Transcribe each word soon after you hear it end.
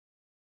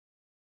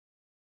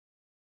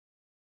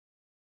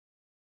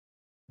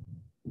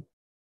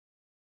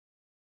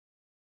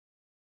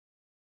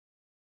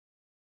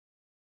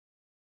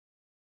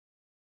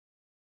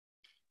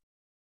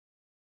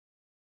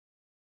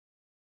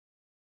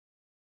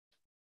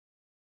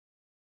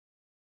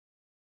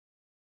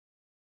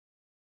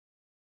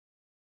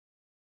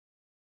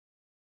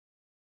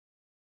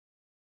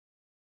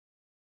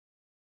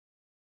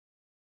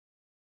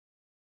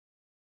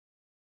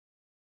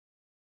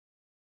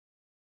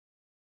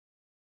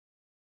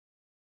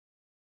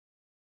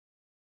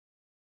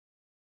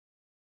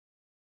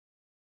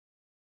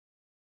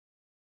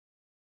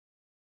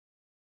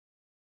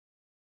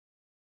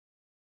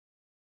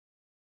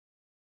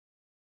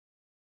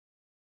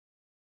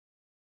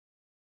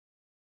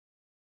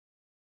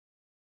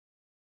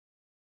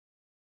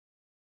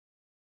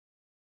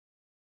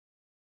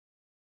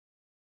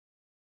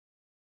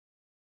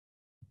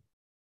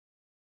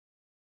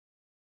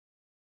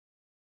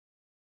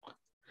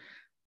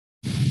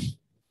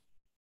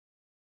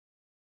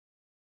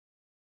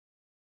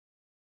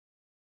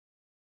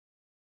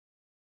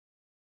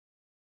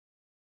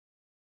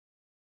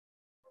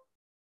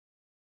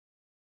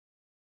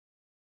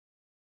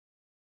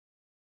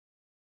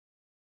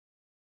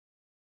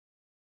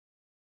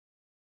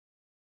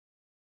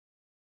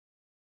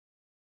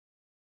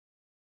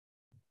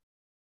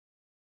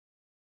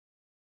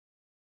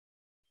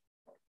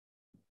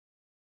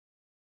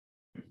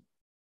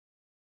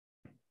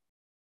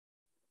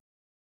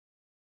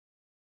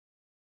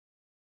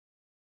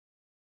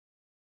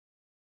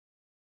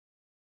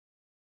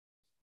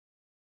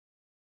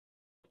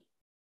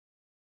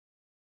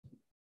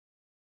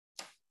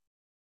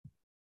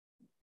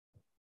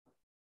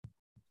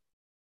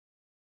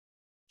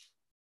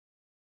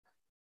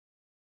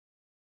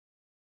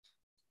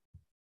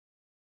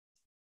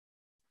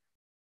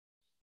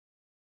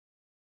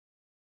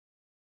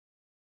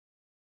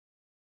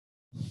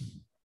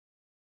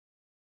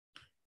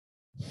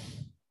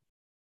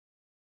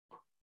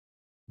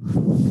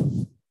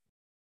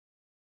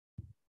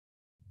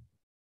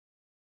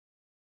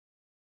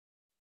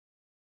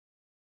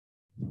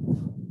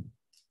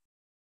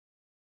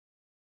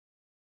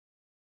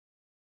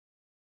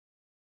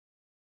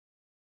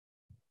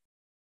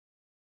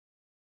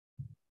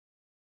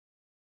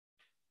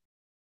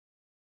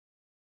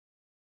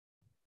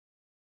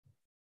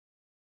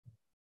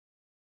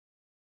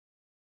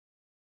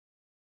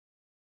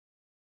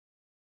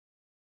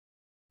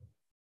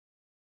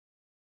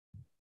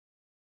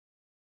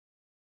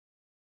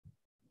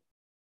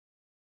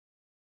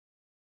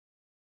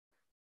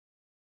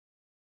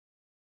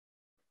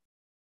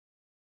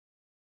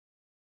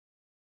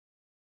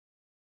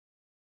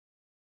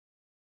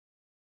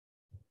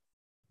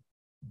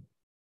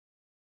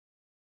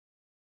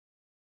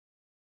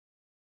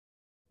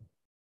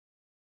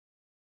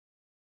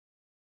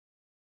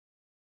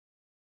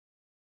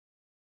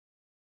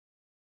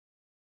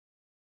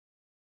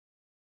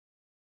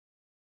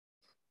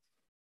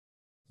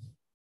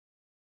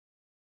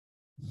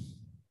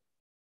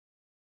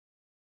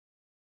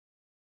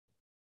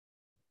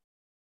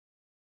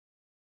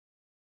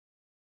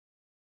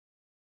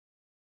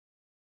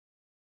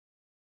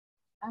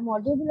I'm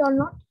audible or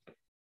not?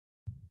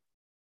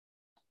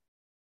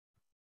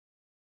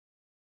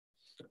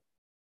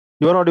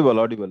 You are audible,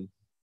 audible.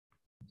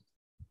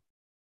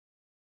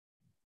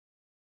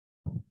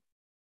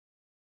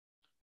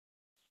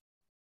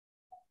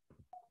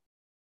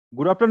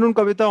 Good afternoon,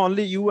 Kavita.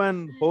 Only you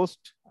and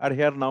host are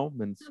here now.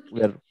 Means Okay.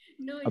 we are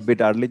No a issue.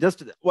 bit early.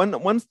 Just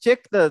once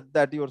check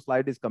that your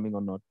slide is coming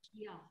or not.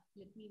 Yeah,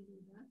 let me do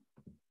that.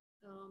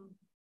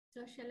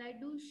 So shall I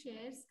do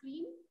share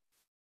screen?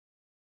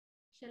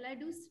 Shall I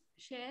do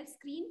share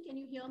screen? Can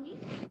you hear me?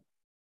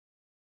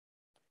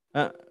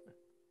 Uh,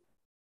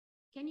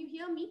 Can you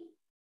hear me?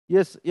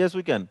 yes, yes,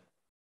 we can.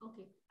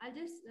 Okay, I'll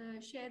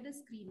just share the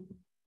screen.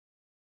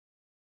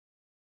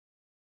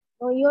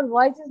 No, your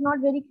voice is not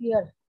very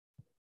clear.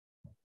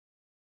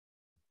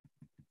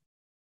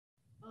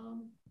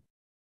 Um,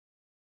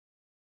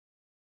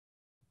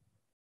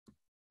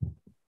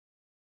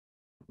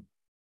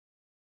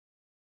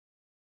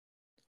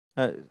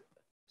 Uh,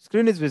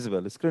 Screen is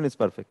visible. Screen is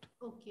perfect.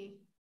 okay.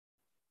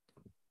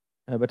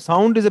 But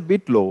sound is a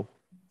bit low.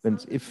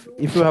 Means Sound is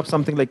if low. you have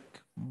something like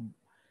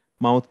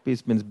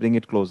mouthpiece, means bring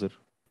it closer.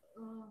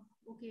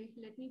 Okay,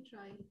 let me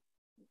try.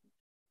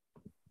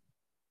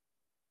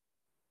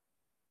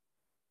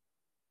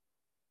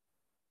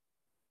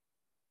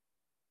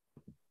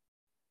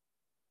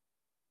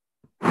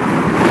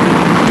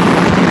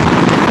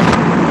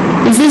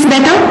 Is this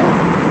better?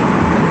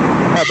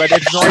 But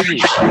it's noisy.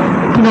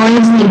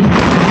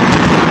 Noisy.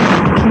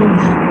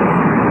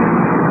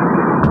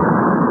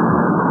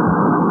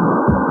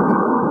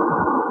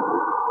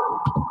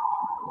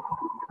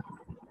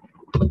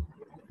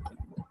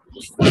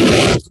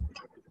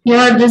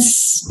 Yeah, this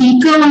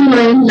speaker on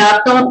my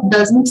laptop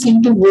doesn't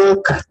seem to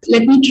work.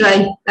 Let me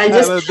try.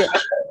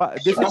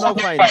 This is now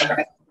fine.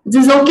 Is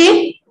this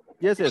okay?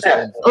 Yes, yes,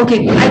 fine.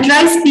 Okay, I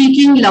try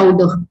speaking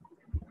louder.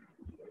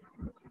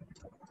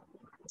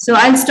 So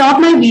I'll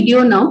stop my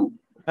video now.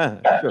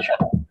 Sure.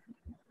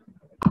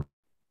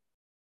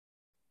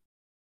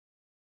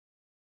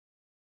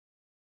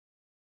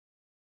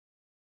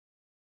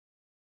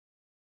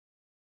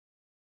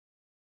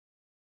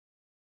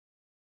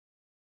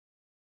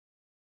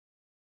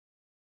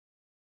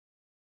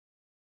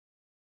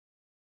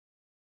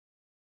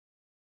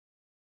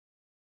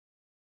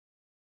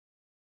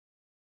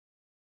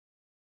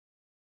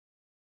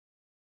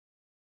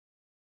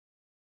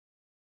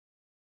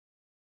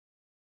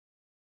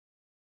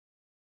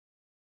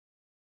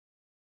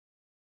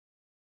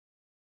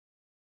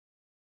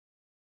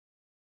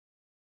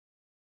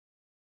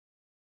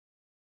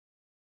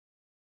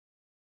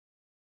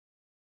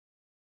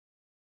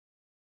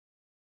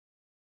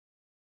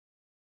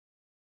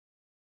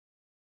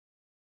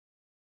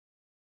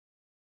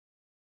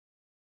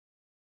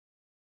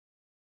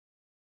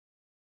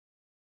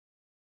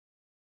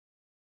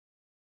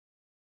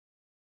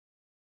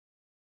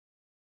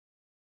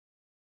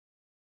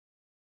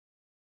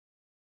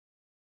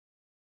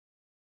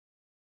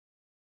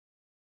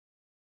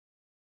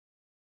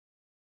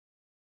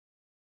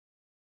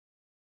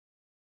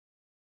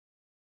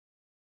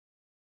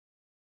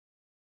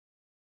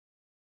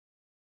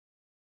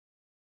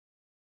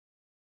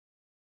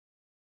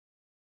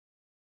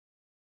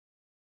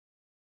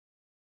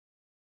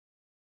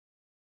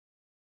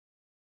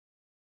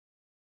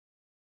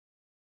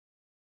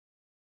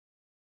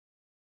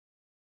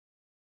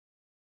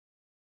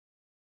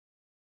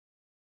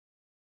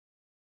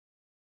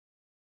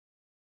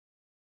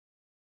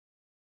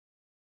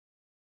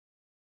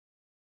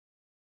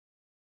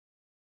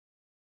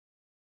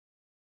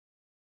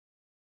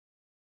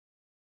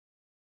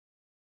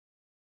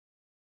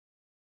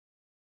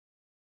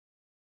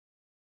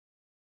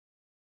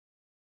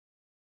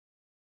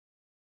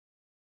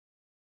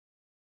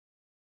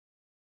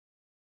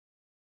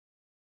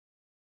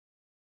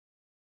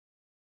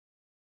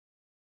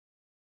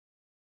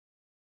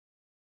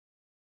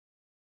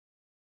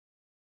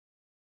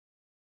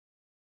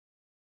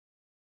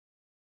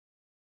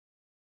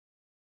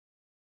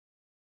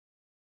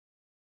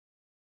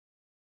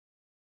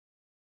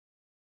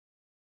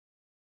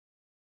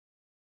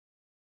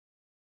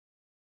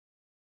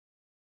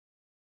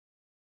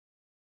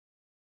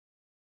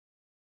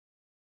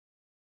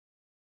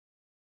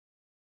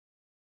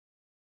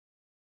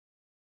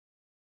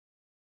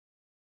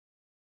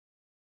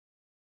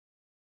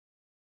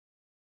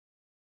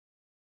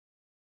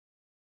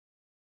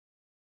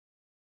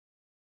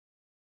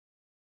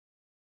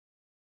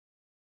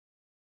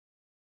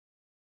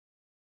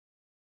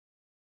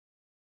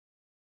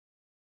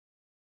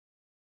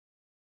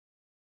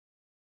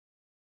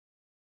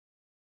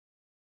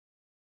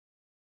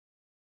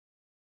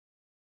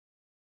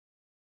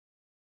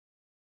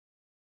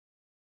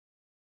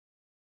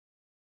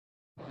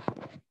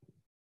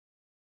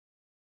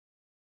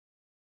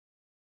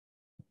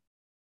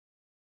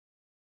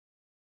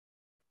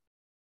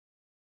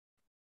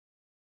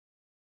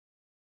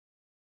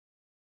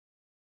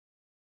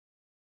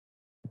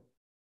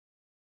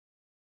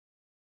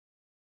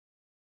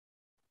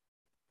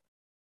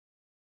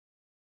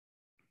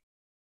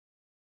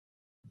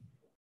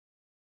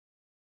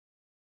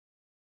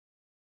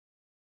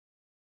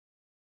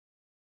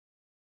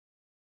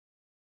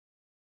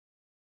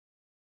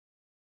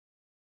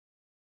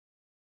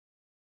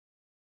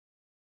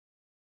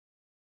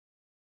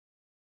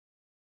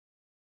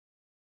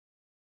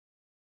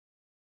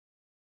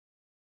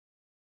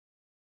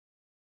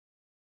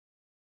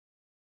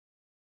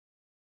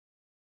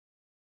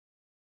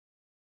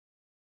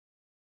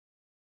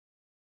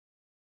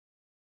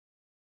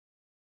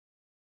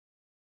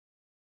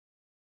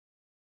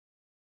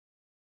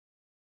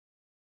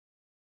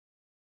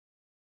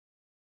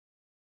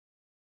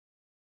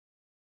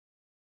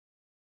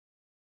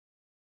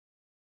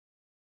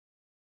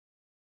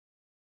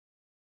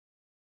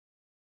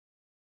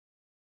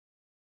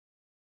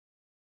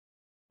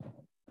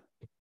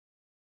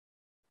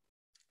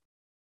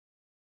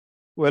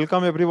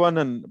 welcome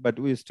everyone, but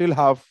we still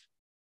have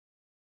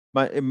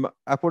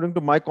according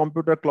to my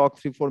computer clock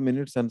 3-4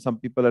 minutes, and some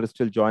people are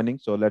still joining.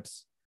 So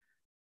let's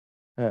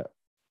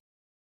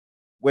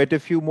wait a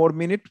few more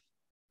minutes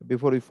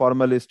before we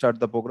formally start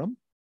the program.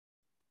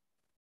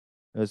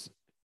 Yes.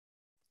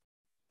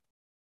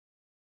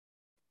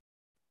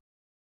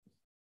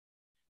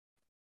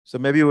 So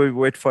maybe we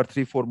wait for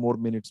 3-4 more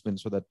minutes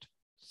so that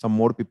some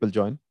more people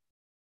join.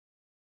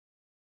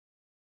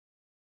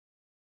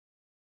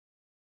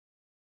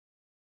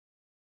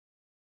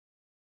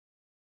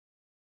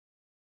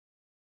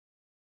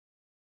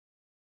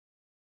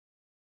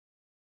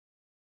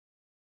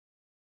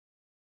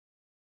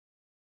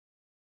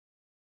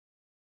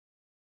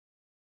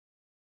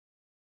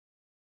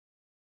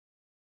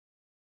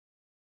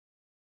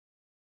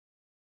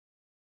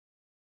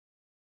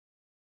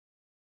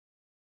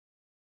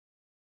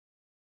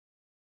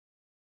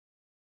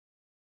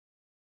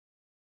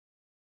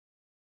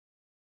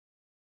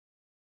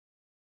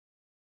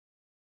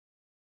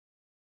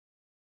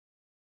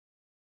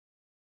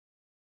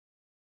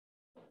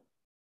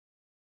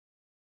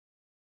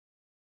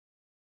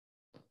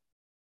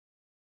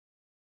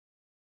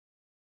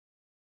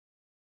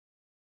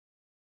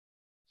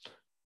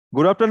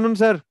 Good afternoon,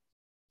 sir.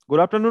 Good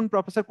afternoon,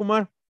 Professor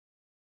Kumar.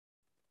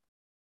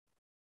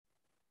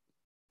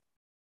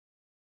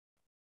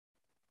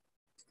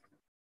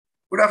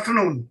 Good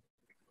afternoon.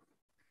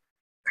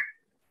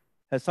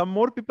 Some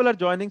more people are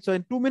joining, so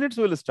in 2 minutes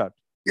we'll start.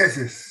 Yes,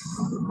 yes.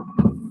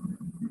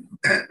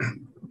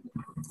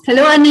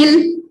 Hello,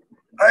 Anil.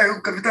 Hi,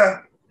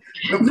 Kavita.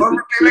 Look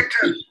forward to your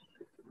lecture.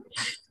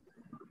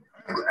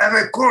 I have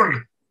a cold.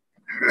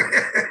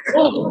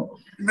 Oh.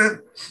 In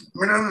the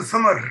middle of the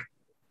summer.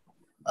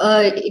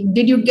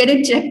 Did you get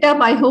it checked up?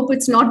 I hope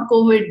it's not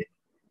COVID.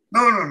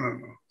 No.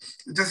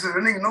 Just a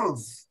running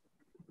nose.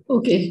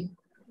 Okay.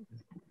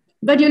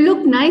 But you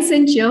look nice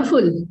and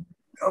cheerful.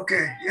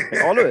 Okay.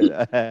 Always.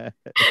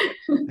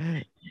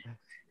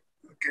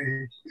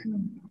 Okay.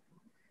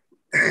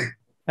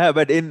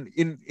 But in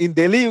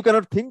Delhi, you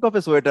cannot think of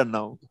a sweater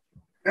now.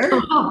 Eh?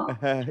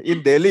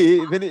 In Delhi,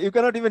 you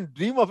cannot even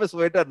dream of a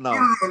sweater now.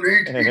 No.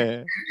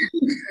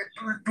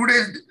 2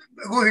 days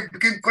ago, it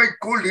became quite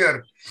cold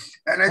here.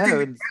 And I think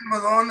the fan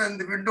was on and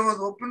the window was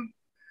open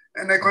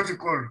and I caught a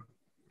cold.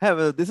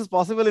 Well, this is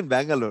possible in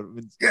Bangalore.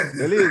 Yes.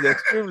 Delhi is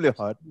extremely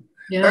hot.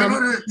 Yeah.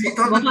 Bangalore is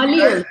 3,000 feet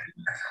high.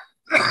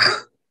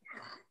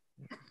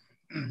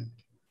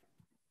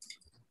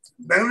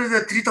 Bangalore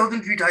is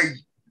 3,000 feet high.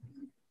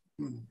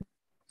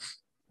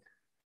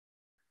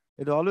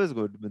 It's always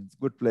good. Means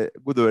good play,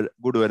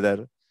 good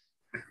weather.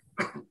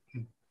 I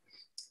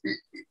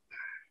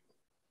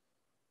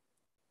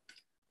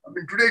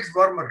mean, today it's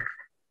warmer.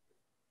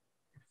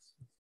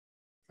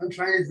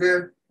 Sunshine is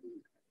there.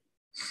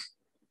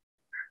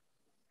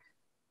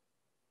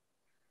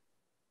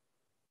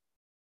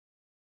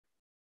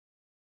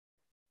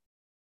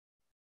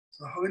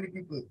 So how many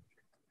people?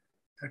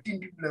 13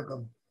 people have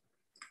come.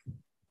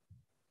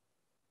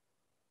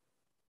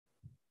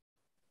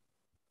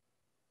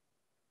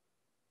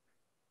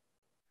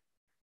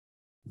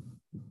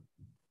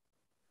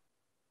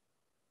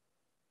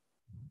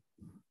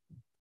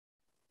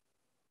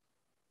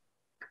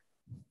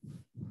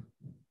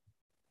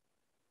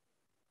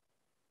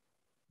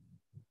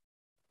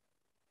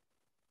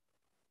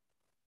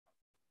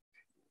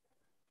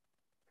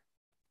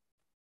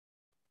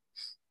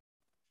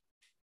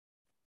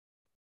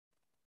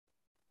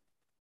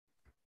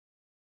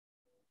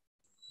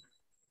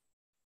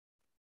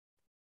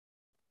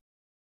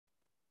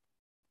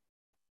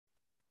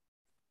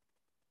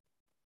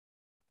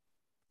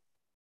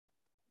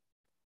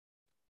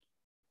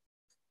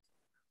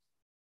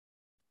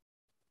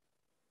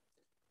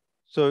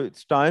 So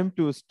it's time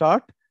to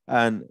start.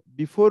 And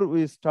before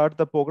we start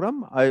the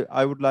program,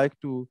 I would like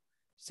to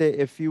say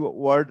a few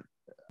words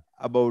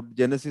about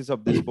genesis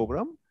of this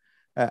program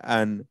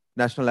and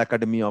National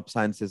Academy of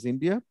Sciences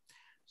India.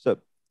 So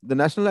the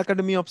National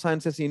Academy of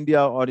Sciences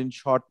India, or in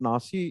short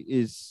NASI,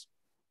 is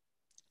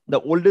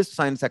the oldest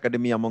science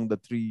academy among the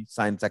 3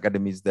 science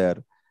academies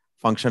there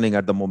functioning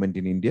at the moment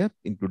in India,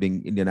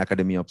 including Indian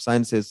Academy of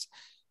Sciences,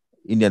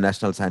 Indian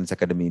National Science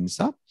Academy,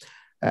 INSA.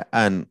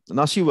 And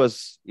NASI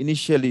was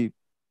initially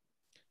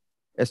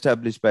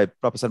established by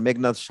Professor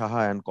Meghnad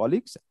Saha and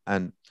colleagues.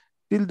 And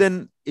till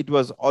then, it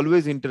was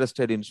always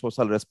interested in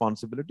social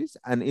responsibilities.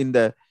 And in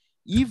the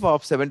eve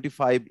of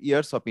 75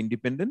 years of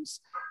independence,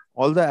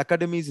 all the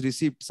academies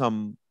received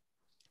some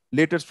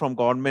letters from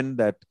government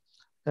that,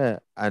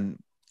 and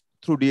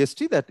through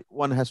DST, that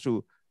one has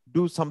to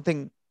do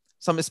something,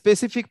 some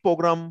specific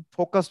program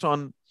focused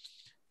on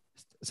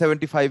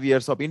 75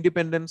 years of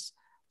independence,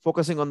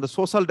 focusing on the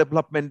social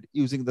development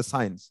using the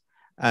science.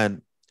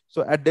 And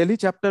so at Delhi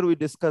chapter, we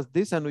discussed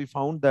this and we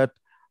found that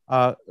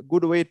a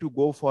good way to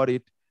go for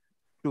it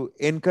to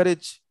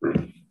encourage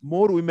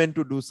more women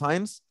to do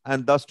science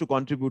and thus to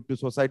contribute to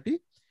society.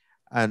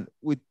 And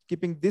with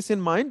keeping this in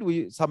mind,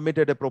 we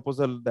submitted a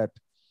proposal that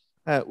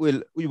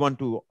we want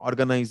to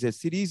organize a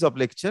series of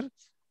lectures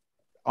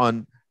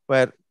on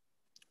where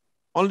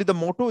only the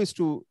motto is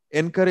to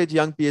encourage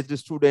young PhD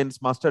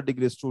students, master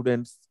degree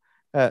students,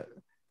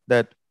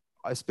 that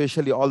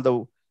especially all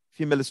the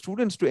female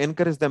students, to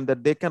encourage them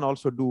that they can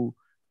also do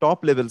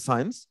top level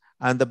science.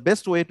 And the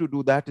best way to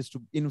do that is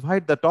to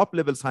invite the top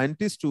level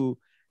scientists to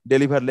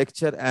deliver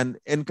lecture and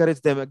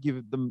encourage them,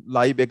 give them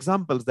live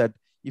examples that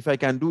if I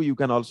can do, you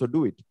can also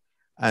do it.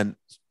 And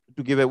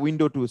to give a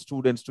window to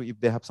students to, if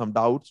they have some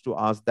doubts, to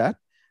ask that.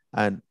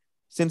 And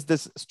since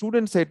this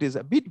student set is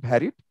a bit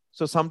varied,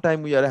 so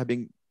sometime we are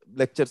having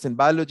lectures in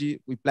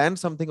biology, we plan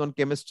something on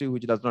chemistry,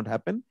 which does not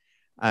happen.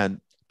 And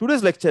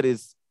today's lecture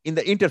is in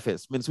the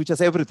interface, means which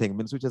has everything,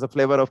 means which has a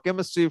flavor of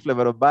chemistry,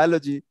 flavor of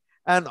biology,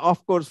 and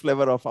of course,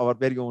 flavor of our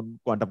very own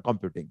quantum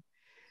computing.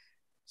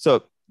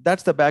 So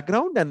that's the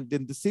background. And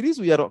in the series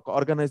we are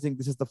organizing,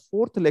 this is the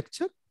 4th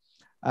lecture.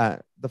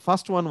 The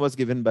first one was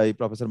given by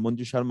Professor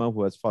Manju Sharma, who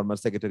was former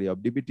secretary of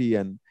DBT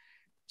and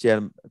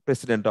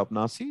president of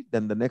NASI.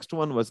 Then the next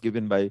one was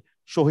given by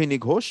Sohini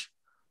Ghosh,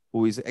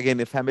 who is again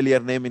a familiar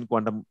name in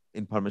quantum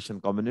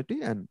information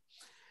community. And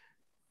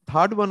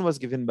third one was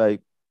given by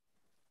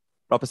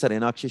Professor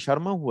Enakshi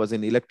Sharma, who was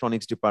in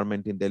electronics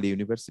department in Delhi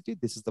University.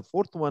 This is the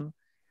 4th one.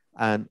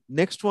 And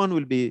next one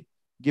will be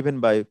given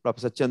by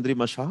Professor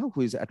Chandrima Shah,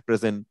 who is at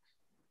present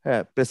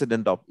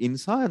president of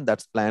INSA, and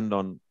that's planned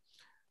on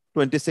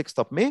 26th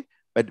of May.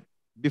 But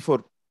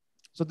before,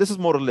 so this is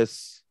more or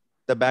less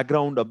the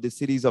background of this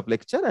series of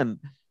lecture, and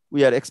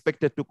we are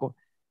expected to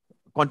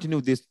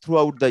continue this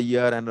throughout the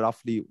year and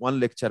roughly 1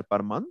 lecture per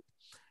month.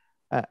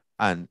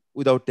 And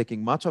without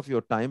taking much of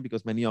your time,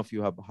 because many of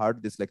you have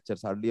heard these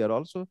lectures earlier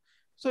also,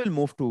 so we'll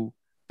move to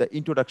the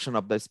introduction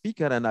of the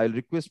speaker, and I'll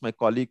request my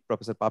colleague,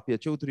 Professor Papia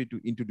Chaudhary,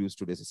 to introduce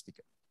today's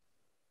speaker.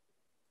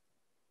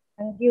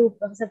 Thank you,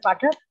 Professor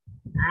Pathak,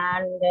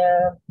 and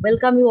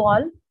welcome you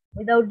all.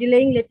 Without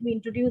delaying, let me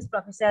introduce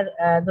Professor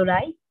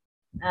Dorai.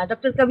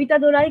 Dr. Kavita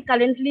Dorai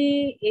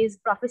currently is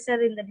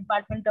professor in the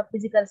Department of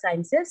Physical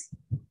Sciences,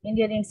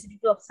 Indian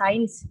Institute of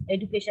Science,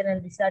 Education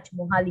and Research,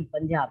 Mohali,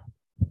 Punjab.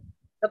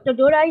 Dr.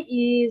 Dorai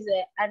is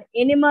an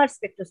NMR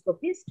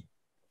spectroscopist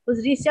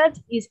whose research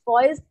is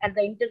poised at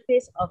the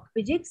interface of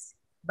physics,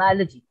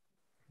 biology.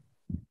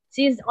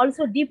 She is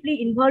also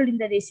deeply involved in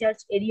the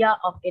research area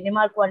of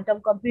NMR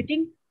quantum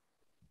computing,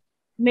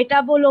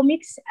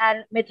 metabolomics,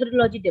 and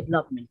methodology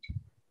development.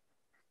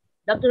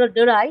 Dr.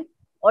 Dorai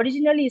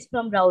originally is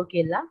from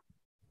Raurkela,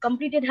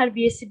 completed her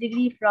BSc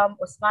degree from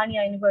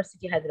Osmania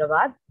University,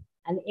 Hyderabad,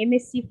 and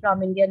MSc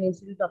from Indian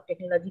Institute of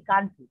Technology,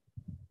 Kanpur.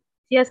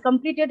 She has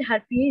completed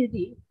her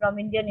PhD from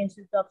Indian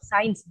Institute of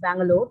Science,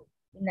 Bangalore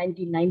in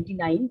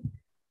 1999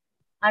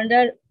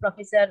 under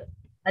Professor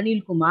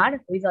Anil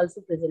Kumar, who is also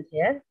present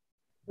here,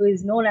 who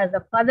is known as the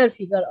father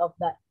figure of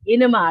the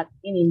NMR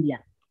in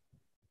India.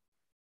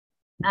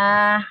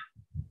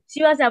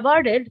 She was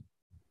awarded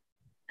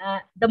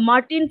the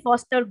Martin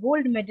Foster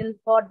Gold Medal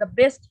for the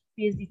best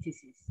PhD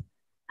thesis.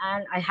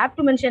 And I have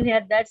to mention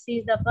here that she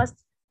is the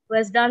first who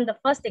has done the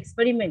first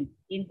experiment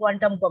in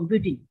quantum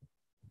computing.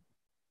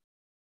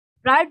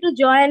 Prior to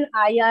join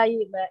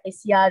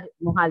IISER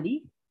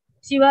Mohali,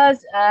 she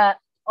was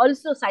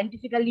also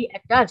scientifically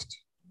attached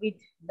with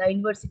the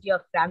University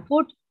of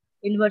Frankfurt,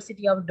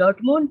 University of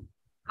Dortmund,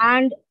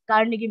 and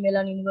Carnegie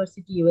Mellon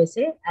University,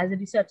 USA as a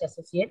research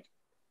associate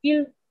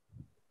till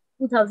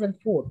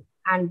 2004.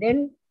 And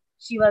then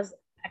she was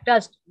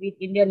attached with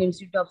Indian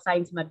Institute of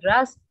Science,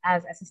 Madras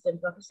as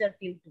assistant professor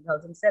till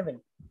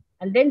 2007.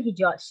 And then she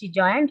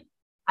joined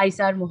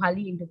IISER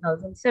Mohali in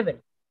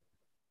 2007.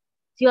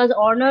 She was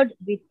honored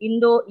with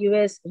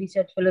Indo-US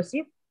Research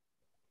Fellowship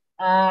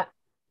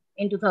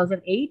in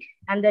 2008,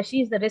 and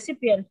she is the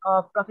recipient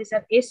of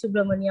Professor S.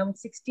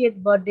 Subramaniam's 60th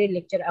Birthday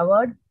Lecture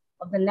Award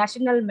of the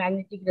National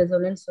Magnetic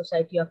Resonance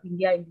Society of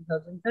India in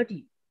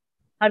 2013.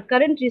 Her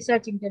current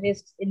research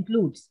interests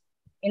includes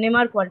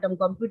NMR quantum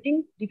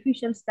computing,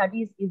 diffusion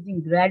studies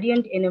using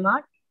gradient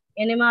NMR,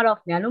 NMR of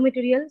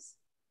nanomaterials,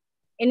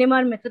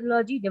 NMR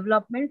methodology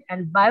development,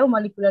 and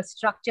biomolecular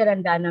structure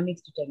and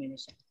dynamics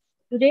determination.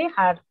 Today,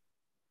 her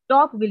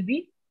talk will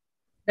be,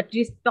 the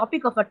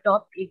topic of our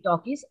talk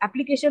is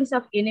applications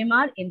of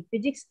NMR in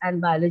physics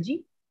and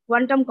biology,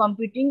 quantum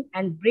computing,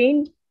 and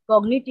brain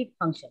cognitive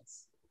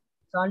functions.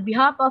 So on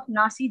behalf of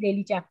NASI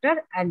Delhi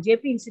chapter and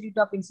JP Institute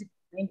of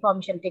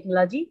Information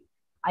Technology,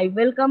 I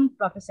welcome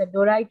Professor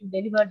Dorai to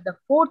deliver the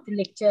 4th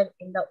lecture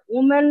in the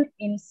Women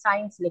in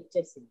Science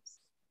lecture series.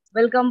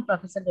 Welcome,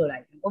 Professor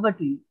Dorai. Over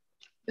to you.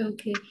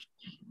 Okay.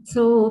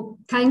 So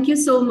thank you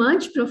so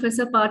much,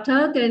 Professor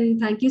Pathak,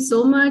 and thank you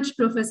so much,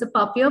 Professor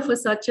Papia, for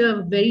such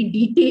a very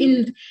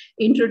detailed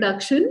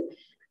introduction.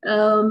 It's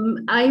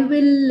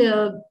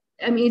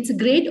a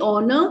great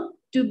honor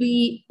to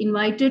be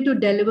invited to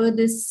deliver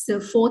this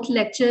 4th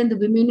lecture in the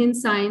Women in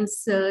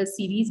Science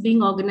series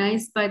being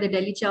organized by the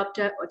Delhi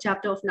chapter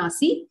of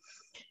NASI.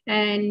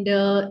 And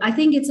I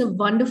think it's a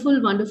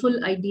wonderful,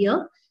 wonderful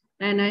idea.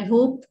 And I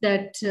hope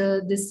that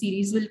this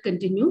series will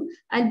continue.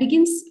 I'll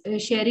begin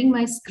sharing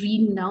my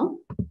screen now.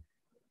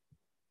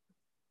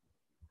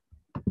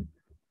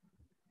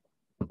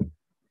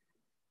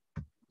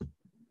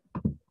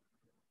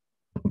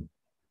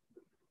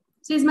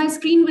 So is my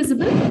screen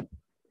visible?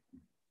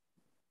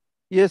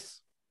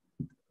 Yes.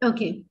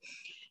 Okay.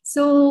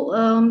 So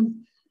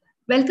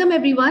welcome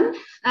everyone.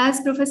 As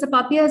Professor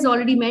Papia has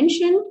already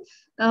mentioned,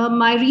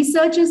 my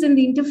research is in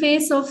the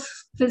interface of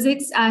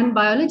physics and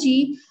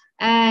biology.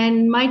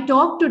 And my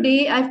talk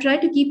today, I've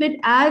tried to keep it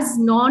as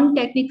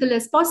non-technical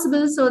as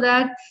possible so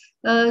that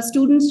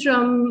students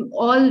from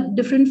all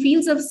different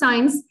fields of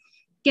science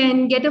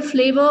can get a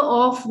flavor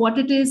of what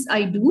it is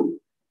I do.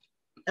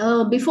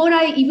 Before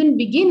I even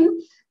begin,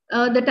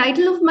 the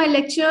title of my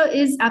lecture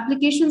is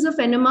Applications of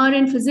NMR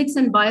in Physics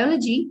and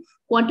Biology,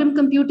 Quantum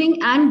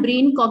Computing and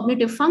Brain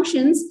Cognitive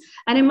Functions.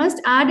 And I must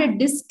add a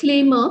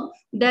disclaimer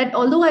that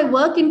although I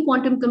work in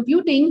quantum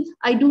computing,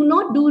 I do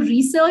not do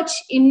research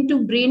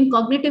into brain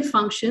cognitive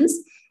functions,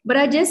 but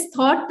I just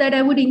thought that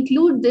I would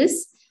include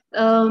this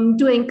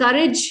to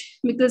encourage,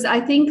 because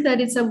I think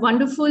that it's a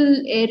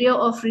wonderful area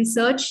of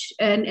research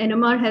and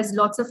NMR has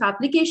lots of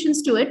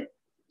applications to it.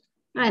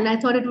 And I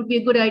thought it would be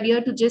a good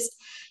idea to just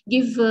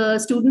give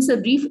students a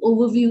brief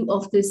overview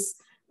of this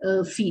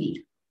field.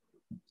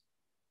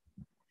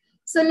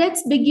 So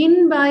let's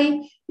begin by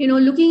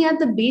looking at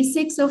the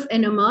basics of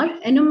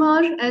NMR.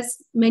 NMR,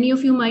 as many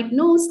of you might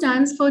know,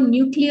 stands for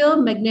nuclear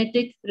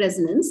magnetic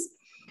resonance.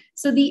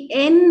 So the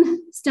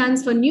N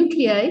stands for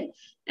nuclei.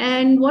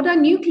 And what are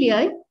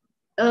nuclei?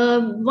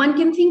 One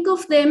can think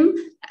of them,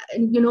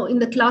 in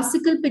the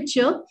classical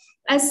picture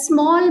as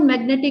small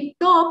magnetic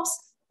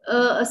tops,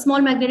 a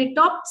small magnetic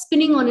top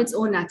spinning on its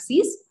own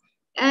axis.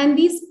 And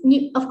these,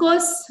 of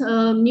course,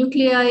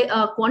 nuclei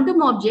are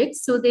quantum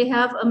objects, so they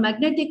have a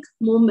magnetic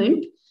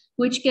moment,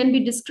 which can be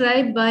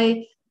described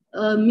by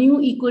mu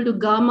equal to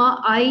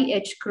gamma I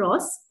H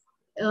cross,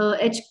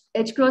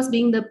 H cross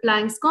being the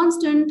Planck's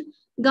constant,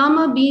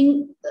 gamma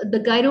being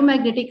the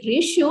gyromagnetic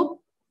ratio,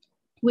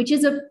 which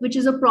is an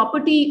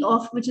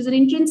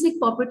intrinsic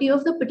property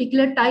of the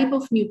particular type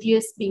of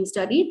nucleus being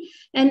studied,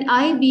 and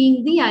I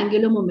being the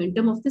angular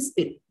momentum of the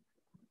spin.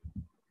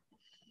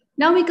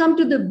 Now we come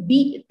to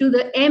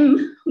the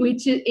M,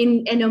 which is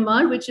in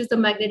NMR, which is the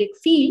magnetic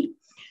field.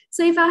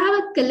 So if I have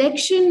a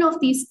collection of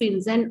these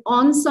spins, an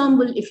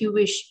ensemble, if you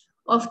wish,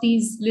 of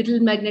these little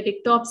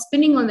magnetic tops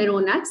spinning on their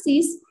own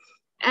axes,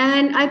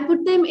 and I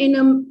put them in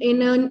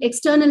an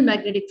external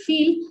magnetic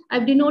field,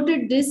 I've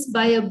denoted this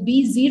by a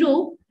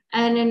B0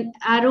 and an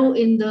arrow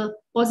in the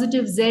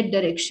positive Z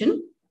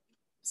direction.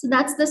 So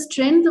that's the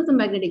strength of the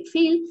magnetic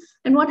field.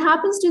 And what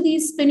happens to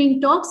these spinning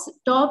tops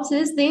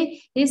is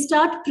they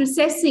start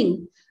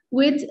precessing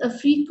with a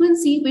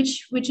frequency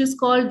which is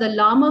called the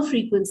Lama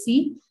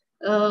frequency,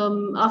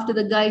 after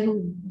the guy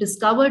who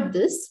discovered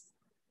this.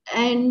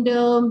 And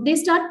they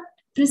start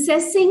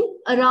precessing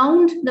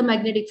around the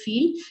magnetic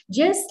field,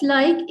 just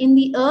like in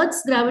the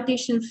Earth's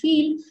gravitational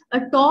field,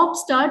 a top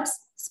starts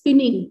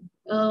spinning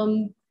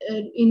in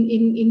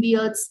the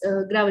Earth's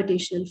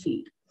gravitational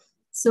field.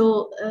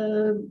 So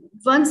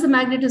once the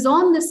magnet is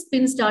on, the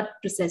spins start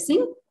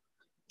precessing.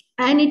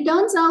 And it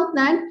turns out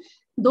that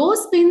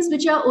those spins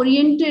which are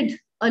oriented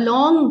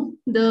along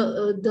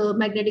the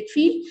magnetic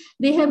field,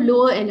 they have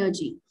lower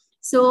energy.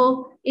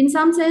 So in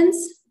some sense,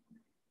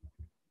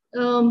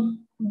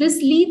 this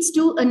leads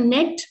to a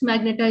net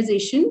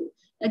magnetization.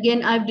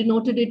 Again, I've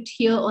denoted it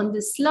here on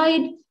this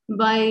slide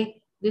by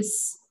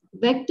this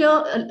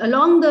vector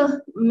along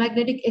the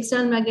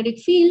external magnetic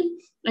field,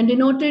 and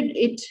denoted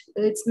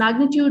its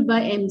magnitude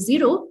by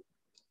M0.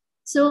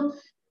 So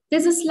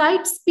there's a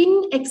slight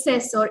spin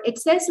excess or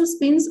excess of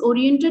spins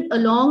oriented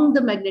along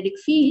the magnetic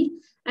field,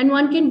 and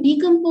one can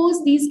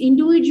decompose these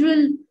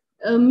individual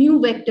mu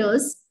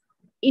vectors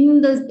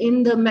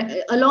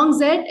along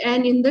Z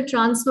and in the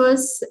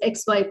transverse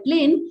XY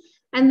plane,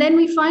 and then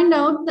we find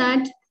out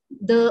that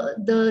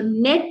the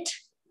net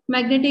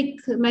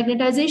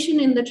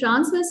magnetization in the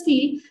transverse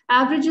field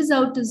averages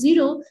out to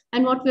 0,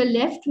 and what we're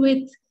left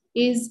with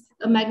is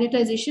a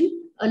magnetization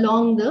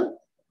along the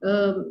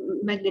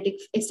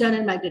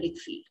external magnetic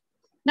field.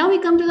 Now we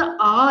come to the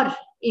R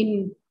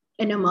in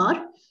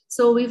NMR.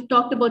 So we've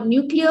talked about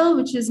nuclear,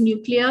 which is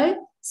nuclei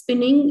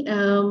spinning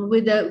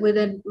with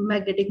a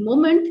magnetic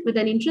moment, with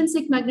an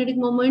intrinsic magnetic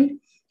moment.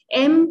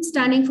 M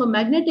standing for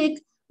magnetic,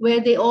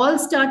 where they all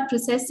start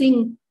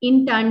precessing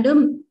in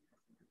tandem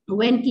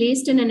when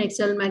placed in an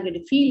external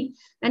magnetic field.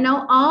 And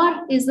now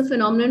R is the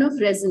phenomenon of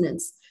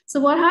resonance. So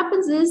what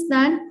happens is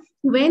that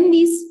when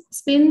these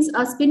spins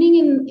are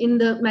spinning in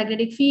the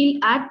magnetic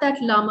field at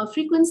that Lama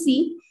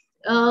frequency,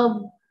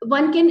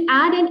 one can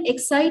add an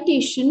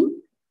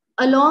excitation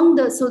along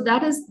so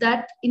that is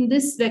that in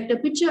this vector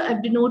picture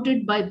I've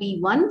denoted by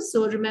B1.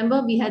 So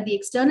remember, we had the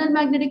external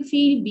magnetic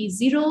field,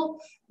 B0,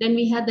 then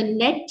we had the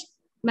net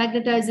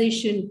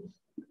magnetization,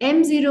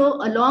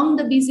 M0, along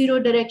the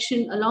B0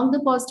 direction, along the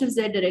positive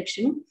Z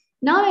direction.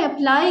 Now I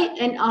apply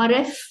an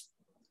RF,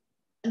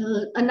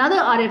 another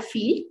RF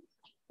field,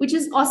 which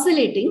is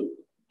oscillating,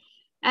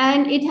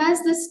 and it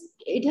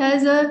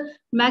has a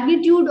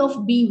magnitude of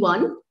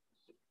B1,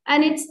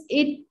 and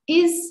it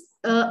is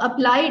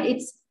applied,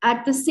 it's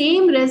at the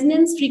same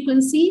resonance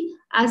frequency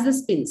as the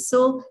spins.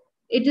 So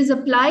it is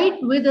applied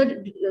with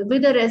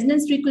a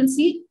resonance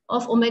frequency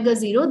of omega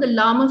 0, the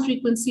Larmor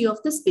frequency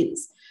of the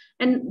spins.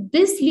 And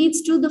this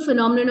leads to the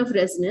phenomenon of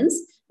resonance.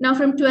 Now,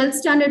 from 12th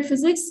standard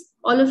physics,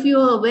 all of you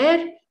are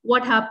aware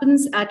what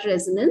happens at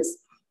resonance.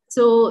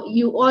 So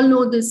you all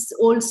know this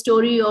old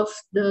story of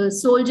the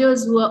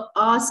soldiers who are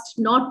asked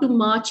not to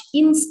march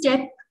in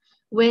step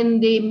when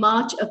they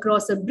march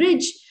across a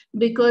bridge,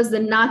 because the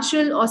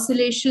natural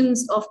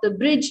oscillations of the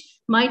bridge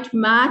might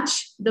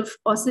match the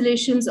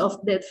oscillations of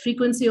the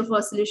frequency of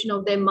oscillation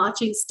of their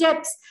marching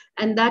steps,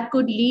 and that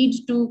could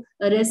lead to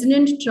a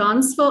resonant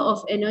transfer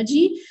of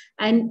energy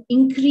and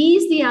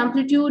increase the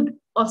amplitude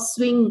of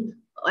swing,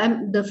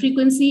 the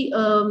frequency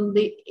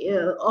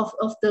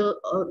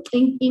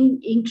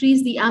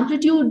increase the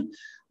amplitude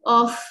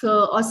of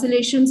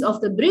oscillations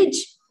of the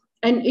bridge,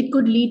 and it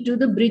could lead to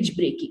the bridge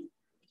breaking.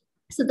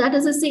 So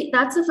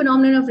that's a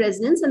phenomenon of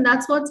resonance, and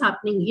that's what's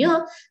happening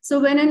here. So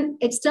when an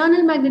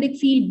external magnetic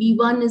field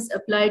B1 is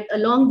applied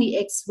along the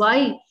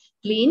XY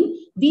plane,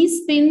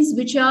 these spins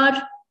which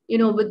are,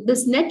 with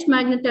this net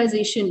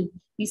magnetization,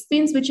 these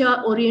spins which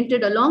are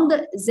oriented along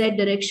the Z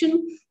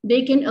direction,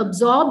 they can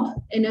absorb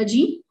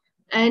energy,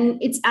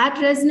 and it's at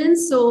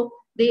resonance, so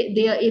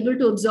they are able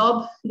to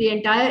absorb the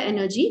entire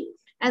energy,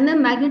 and the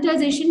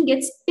magnetization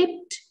gets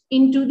tipped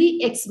into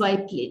the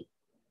XY plane.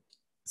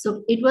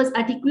 So it was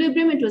at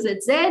equilibrium, it was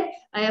at Z.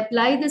 I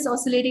apply this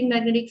oscillating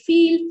magnetic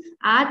field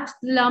at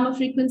the Larmor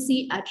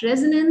frequency at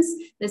resonance.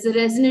 There's a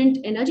resonant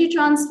energy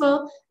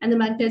transfer, and the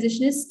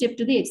magnetization is tipped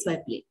to the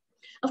XY plane.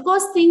 Of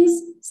course, things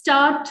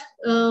start,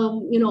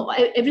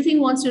 everything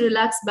wants to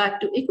relax back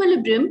to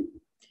equilibrium.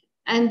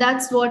 And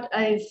that's what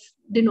I've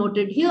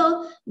denoted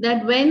here,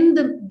 that when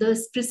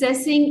the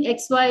precessing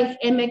MXY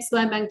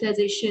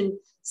magnetization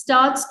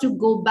starts to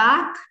go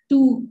back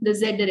to the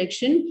Z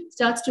direction,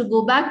 starts to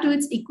go back to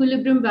its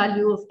equilibrium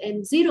value of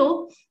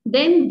M0,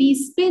 then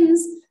these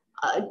spins,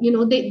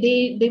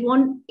 they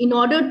want, in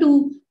order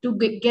to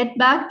get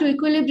back to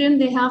equilibrium,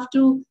 they have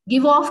to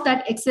give off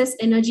that excess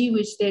energy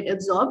which they'd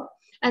absorbed.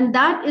 And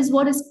that is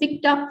what is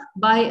picked up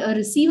by a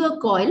receiver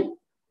coil,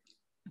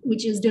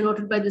 which is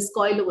denoted by this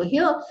coil over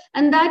here,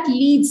 and that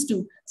leads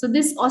to, so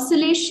this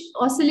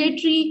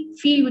oscillatory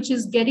field which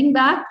is getting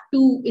back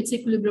to its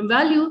equilibrium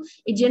value,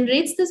 it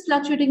generates this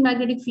fluctuating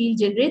magnetic field,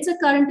 generates a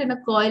current in a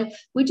coil,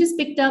 which is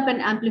picked up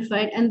and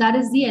amplified, and that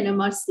is the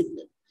NMR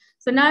signal.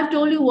 So now I've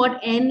told you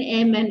what N,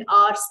 M, and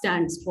R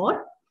stands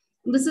for.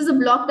 This is a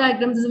block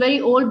diagram. This is a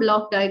very old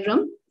block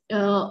diagram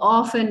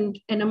of an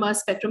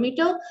NMR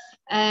spectrometer,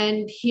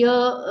 and here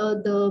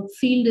the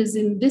field is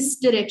in this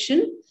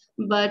direction.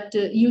 But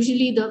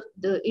usually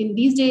in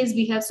these days,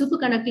 we have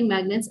superconducting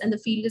magnets, and the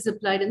field is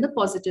applied in the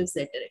positive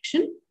Z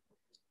direction.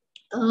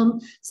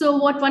 So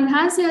what one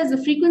has here is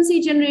a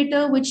frequency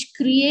generator, which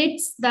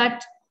creates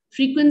that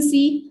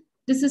frequency.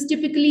 This is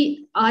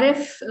typically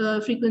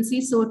RF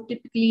frequency, so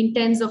typically in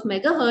tens of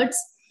megahertz,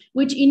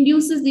 which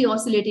induces the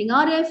oscillating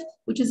RF,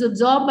 which is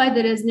absorbed by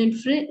the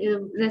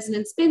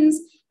resonant spins,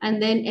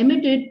 and then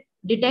emitted,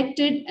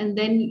 detected, and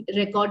then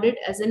recorded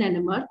as an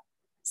NMR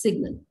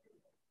signal.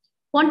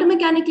 Quantum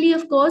mechanically,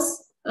 of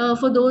course,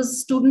 for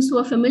those students who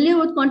are familiar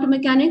with quantum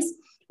mechanics,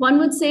 one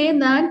would say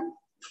that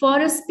for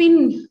a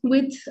spin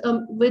with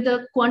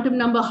a quantum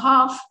number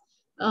half,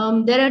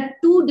 there are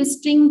two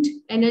distinct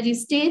energy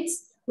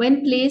states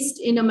when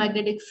placed in a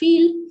magnetic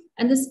field,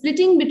 and the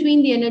splitting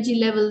between the energy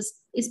levels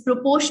is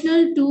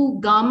proportional to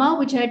gamma,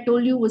 which I had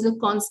told you was a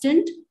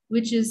constant,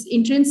 which is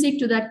intrinsic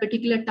to that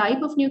particular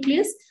type of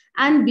nucleus,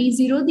 and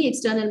B0, the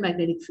external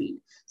magnetic field.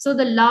 So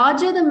the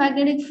larger the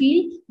magnetic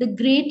field, the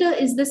greater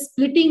is the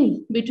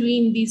splitting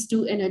between these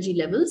two energy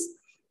levels.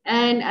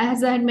 And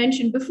as I had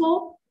mentioned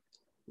before,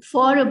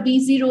 for a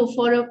B0,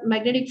 for a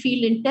magnetic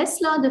field in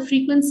Tesla, the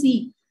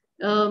frequency,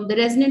 the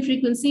resonant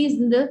frequency is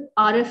in the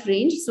RF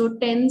range, so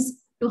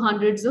tens to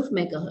hundreds of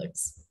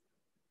megahertz.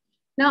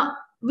 Now,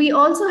 we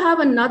also have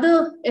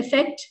another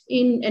effect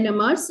in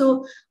NMR.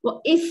 So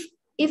if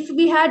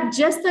we had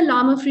just the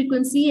Larmor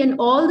frequency and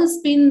all the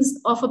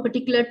spins of a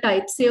particular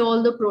type, say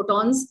all the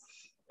protons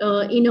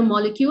in a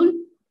molecule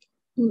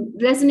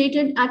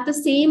resonated at the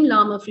same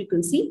Larmor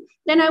frequency,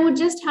 then I would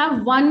just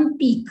have one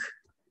peak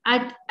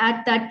at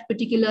that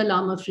particular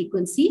Larmor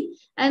frequency.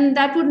 And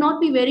that would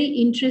not be very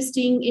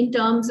interesting in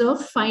terms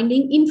of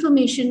finding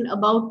information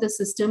about the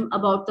system,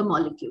 about the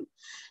molecule.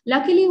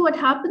 Luckily, what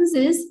happens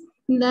is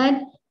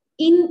that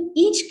in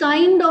each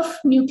kind of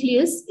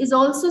nucleus is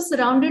also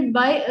surrounded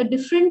by a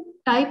different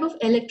type of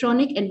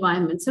electronic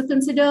environment. So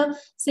consider,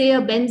 say,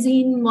 a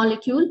benzene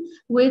molecule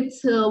with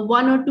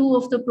one or two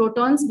of the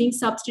protons being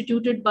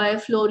substituted by a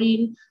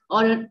fluorine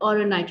or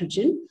a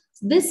nitrogen.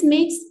 This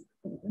makes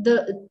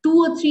the two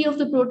or three of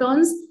the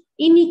protons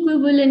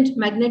inequivalent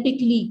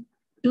magnetically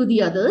to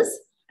the others.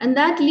 And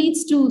that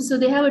leads to, so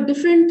they have a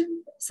different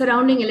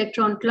surrounding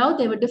electron cloud,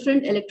 they have a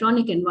different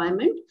electronic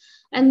environment,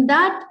 and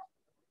that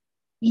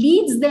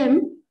leads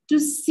them to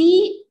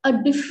see a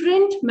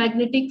different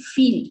magnetic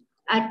field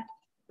at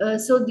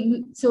so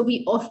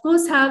we of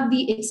course have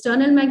the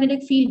external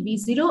magnetic field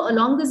B0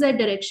 along the Z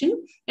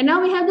direction, and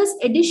now we have this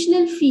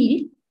additional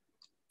field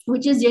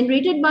which is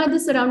generated by the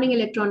surrounding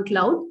electron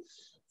cloud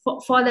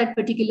for that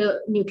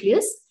particular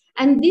nucleus.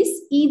 And this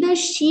either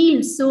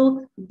shields,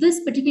 so this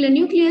particular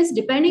nucleus,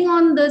 depending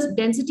on the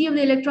density of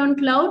the electron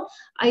cloud,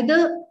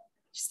 either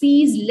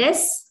sees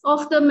less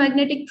of the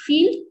magnetic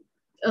field,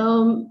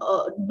 so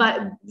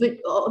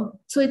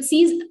it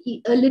sees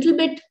a little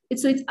bit,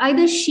 so it's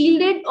either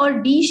shielded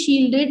or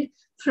de-shielded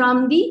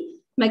from the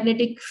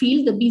magnetic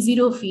field, the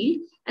B0 field,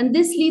 and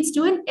this leads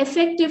to an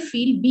effective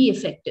field, B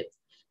effective.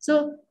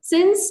 So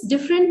since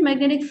different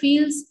magnetic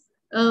fields,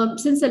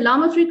 since the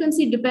Lama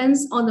frequency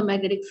depends on the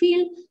magnetic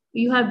field,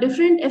 you have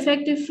different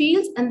effective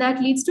fields, and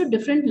that leads to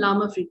different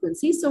Lama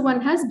frequencies. So one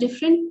has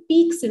different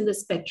peaks in the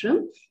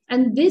spectrum,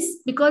 and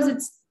this, because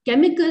it's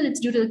chemical, it's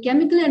due to the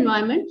chemical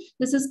environment,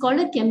 this is called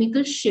a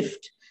chemical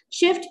shift.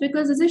 Shift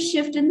because there's a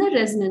shift in the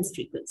resonance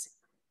frequency.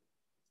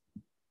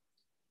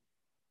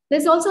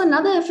 There's also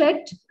another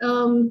effect,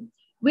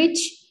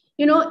 which,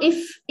 you know,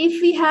 if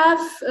we have,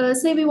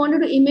 say we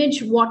wanted to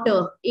image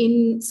water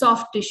in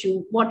soft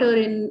tissue, water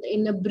in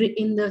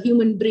the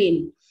human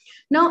brain.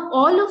 Now,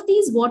 all of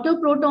these water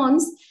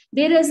protons,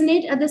 they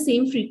resonate at the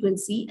same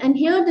frequency. And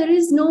here there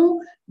is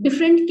no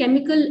different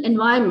chemical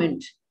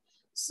environment.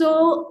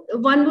 So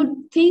one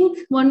would think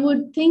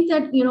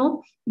that, you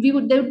know, there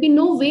would be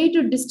no way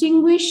to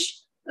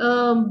distinguish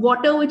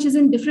water which is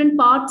in different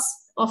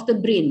parts of the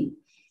brain.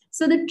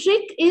 So the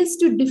trick is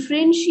to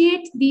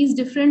differentiate these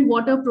different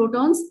water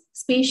protons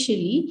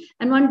spatially.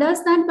 And one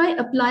does that by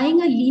applying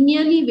a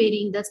linearly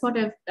varying, that's what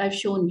I've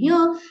shown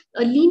here,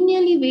 a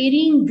linearly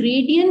varying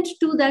gradient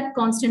to that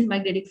constant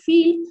magnetic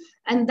field.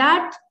 And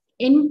that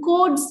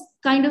encodes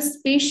kind of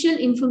spatial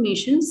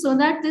information so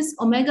that this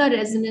omega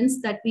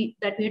resonance that we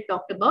had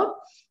talked about,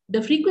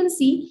 the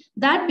frequency,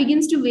 that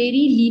begins to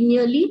vary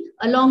linearly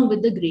along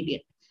with the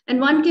gradient. And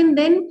one can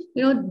then,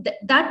 you know,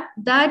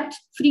 that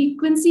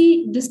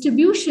frequency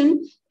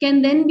distribution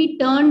can then be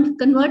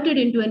converted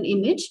into an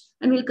image,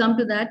 and we'll come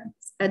to that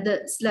at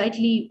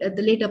the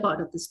later part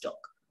of this talk.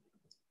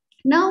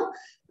 Now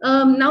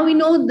we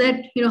know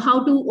that, you know,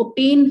 how to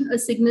obtain a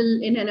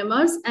signal in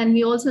NMRs, and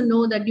we also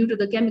know that due to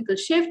the chemical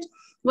shift,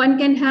 one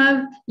can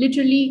have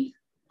literally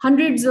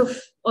hundreds of,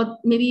 or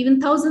maybe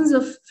even thousands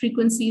of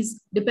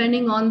frequencies,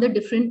 depending on the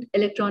different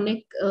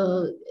electronic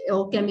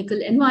or chemical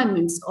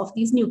environments of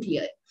these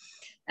nuclei.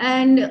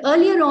 And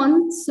earlier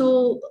on,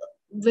 so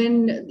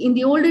when in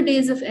the older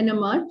days of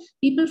NMR,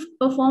 people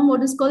perform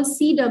what is called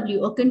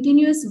CW, or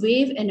continuous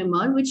wave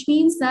NMR, which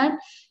means that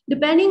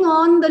depending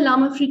on the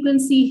Lama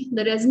frequency,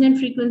 the resonant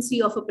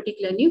frequency of a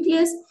particular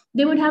nucleus,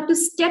 they would have to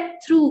step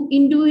through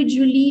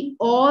individually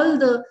all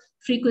the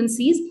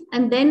frequencies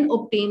and then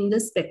obtain the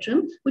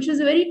spectrum, which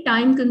is a very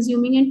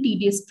time-consuming and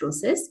tedious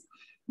process.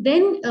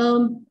 Then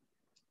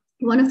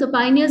one of the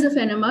pioneers of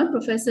NMR,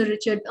 Professor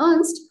Richard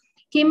Ernst,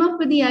 came up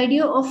with the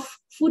idea of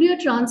Fourier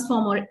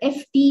transform, or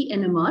FT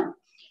NMR.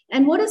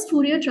 And what is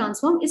Fourier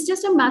transform? It's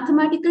just a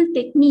mathematical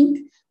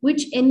technique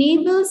which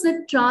enables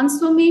the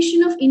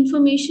transformation of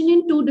information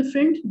in two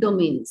different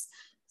domains.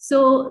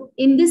 So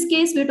in this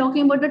case, we're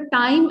talking about the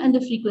time and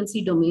the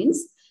frequency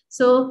domains.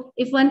 So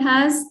if one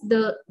has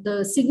the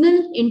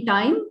signal in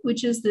time,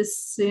 which is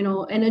this, you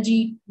know,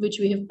 energy which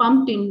we have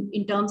pumped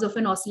in terms of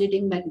an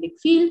oscillating magnetic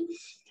field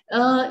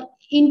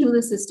into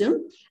the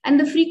system, and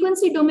the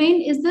frequency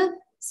domain is the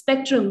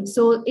spectrum.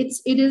 So it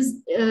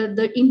is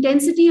the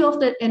intensity of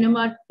the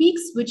NMR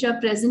peaks which are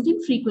present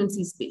in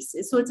frequency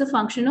spaces. So it's a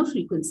function of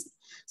frequency.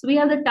 So we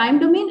have the time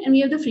domain and we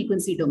have the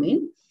frequency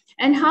domain.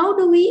 And how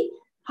are we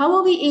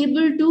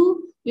able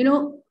to, you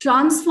know,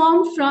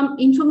 transform from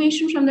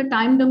information from the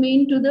time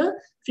domain to the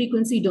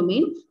frequency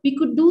domain? We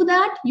could do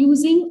that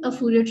using a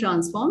Fourier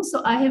transform.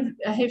 So I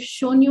have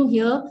shown you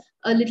here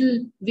a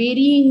little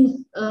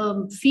varying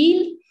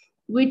field,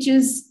 which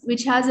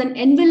has an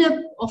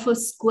envelope of a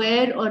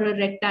square or a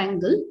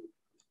rectangle.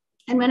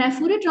 And when I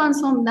Fourier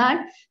transform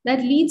that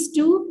leads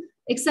to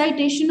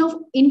excitation of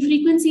in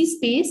frequency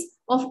space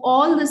of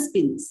all the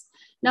spins.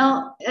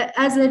 Now,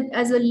 as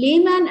a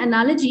layman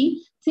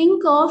analogy,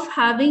 think of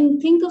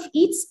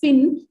each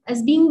spin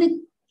as being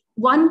the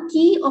one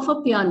key of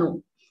a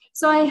piano.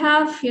 So I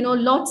have, you know,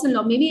 lots and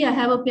lots. Maybe I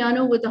have a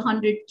piano with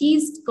 100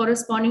 keys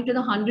corresponding to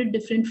the 100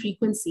 different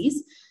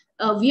frequencies.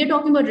 We are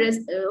talking about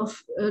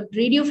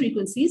radio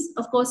frequencies,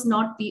 of course,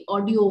 not the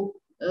audio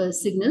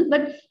signal,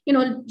 but, you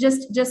know,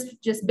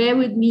 just bear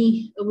with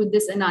me with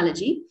this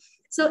analogy.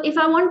 So if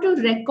I want to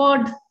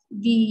record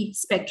the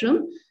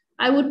spectrum,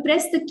 I would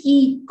press the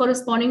key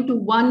corresponding to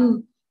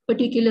one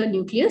particular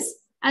nucleus,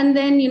 and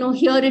then, you know,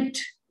 hear it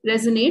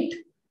resonate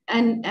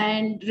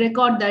and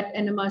record that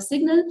NMR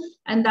signal,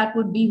 and that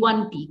would be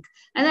one peak.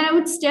 And then I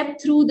would step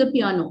through the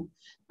piano.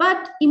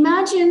 But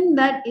imagine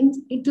that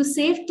to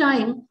save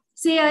time,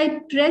 say I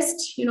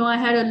pressed, you know, I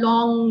had a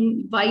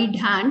long, wide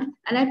hand,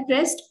 and I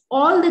pressed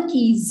all the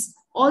keys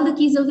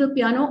of the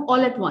piano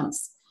all at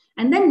once.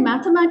 And then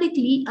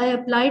mathematically, I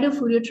applied a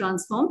Fourier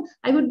transform.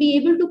 I would be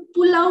able to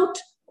pull out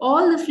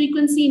all the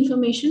frequency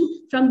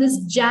information from this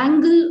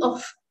jangle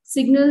of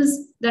signals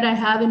that I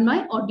have in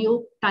my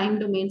audio time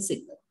domain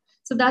signal.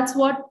 So that's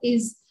what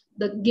is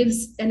that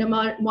gives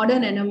NMR,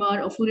 modern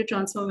NMR or Fourier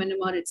transform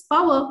NMR its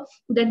power,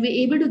 that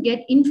we're able to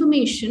get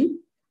information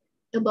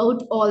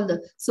about all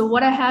the. So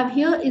what I have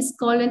here is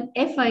called an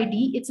FID.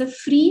 It's a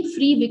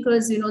free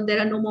because, you know, there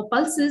are no more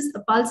pulses. A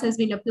pulse has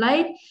been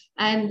applied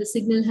and the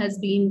signal has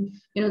been,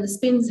 you know, the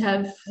spins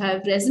have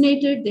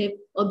resonated. They've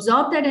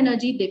absorbed that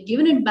energy. They've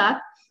given it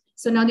back.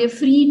 So now they're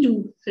free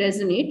to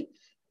resonate.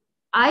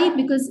 I,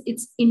 because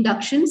it's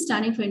induction,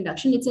 standing for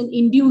induction, it's an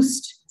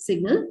induced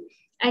signal.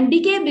 And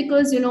decay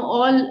because, you know,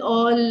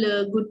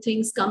 all good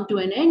things come to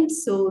an end.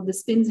 So the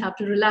spins have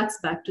to relax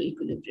back to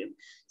equilibrium.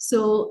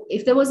 So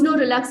if there was no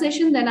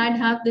relaxation, then I'd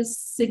have this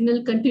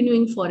signal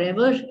continuing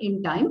forever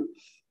in time,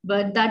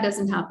 but that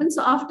doesn't happen.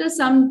 So after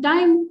some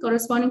time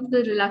corresponding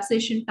to the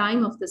relaxation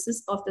time of the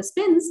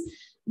spins,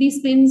 these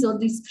spins or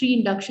these free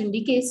induction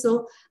decay.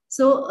 So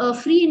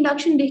free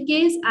induction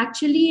decay is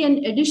actually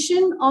an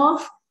addition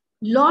of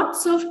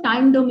lots of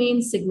time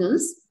domain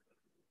signals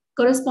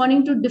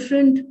corresponding to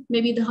different,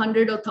 maybe the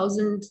 100 or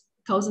thousands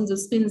of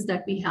spins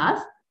that we have,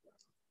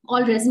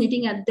 all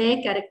resonating at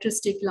their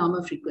characteristic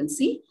Lama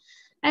frequency.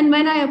 And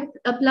when I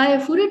apply a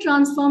Fourier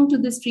transform to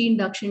this free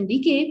induction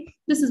decay,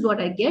 this is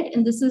what I get,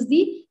 and this is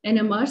the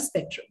NMR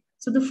spectrum.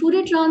 So the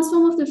Fourier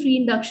transform of the free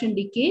induction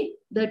decay,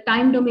 the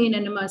time domain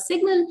NMR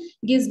signal,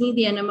 gives me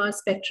the NMR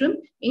spectrum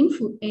in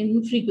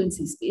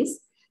frequency space.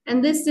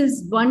 And this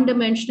is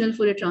one-dimensional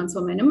Fourier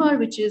transform NMR,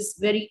 which is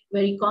very,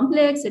 very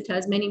complex. It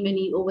has many,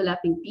 many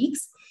overlapping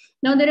peaks.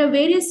 Now, there are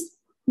various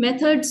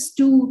methods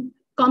to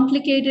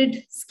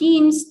complicated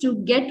schemes to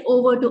get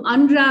over to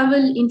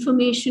unravel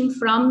information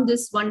from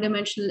this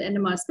one-dimensional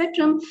NMR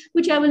spectrum,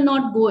 which I will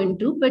not go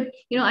into. But,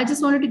 you know, I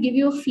just wanted to give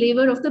you a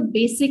flavor of the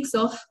basics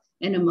of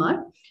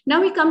NMR.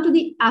 Now we come to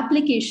the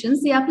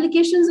applications. The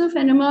applications of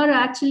NMR are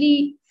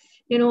actually,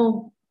 you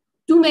know,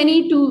 too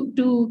many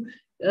to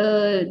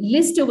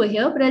list over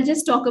here, but I'll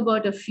just talk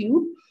about a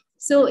few.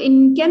 So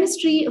in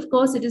chemistry, of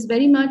course, it is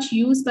very much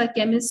used by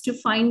chemists to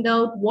find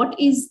out what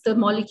is the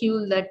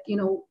molecule that, you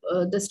know,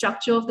 the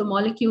structure of the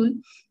molecule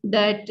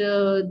that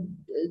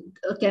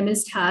a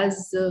chemist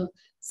has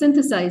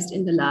synthesized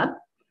in the lab.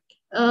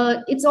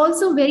 It's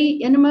also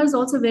NMR is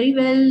also very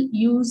well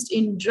used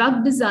in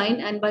drug design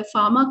and by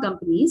pharma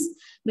companies,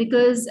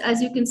 because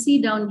as you can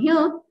see down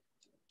here,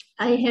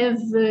 I have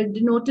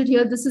denoted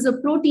here, this is a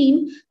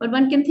protein, but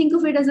one can think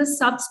of it as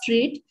a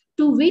substrate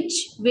to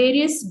which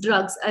various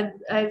drugs,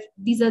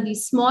 these are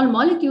these small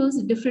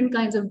molecules, different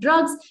kinds of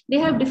drugs, they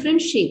have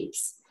different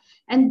shapes.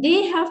 And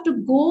they have to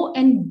go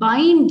and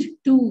bind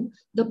to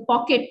the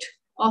pocket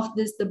of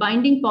this, the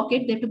binding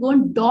pocket, they have to go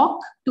and dock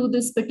to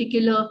this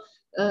particular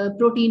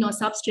protein or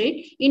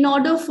substrate in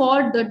order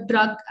for the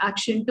drug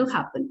action to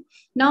happen.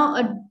 Now,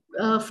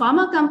 a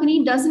pharma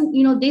company doesn't,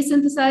 you know, they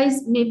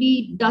synthesize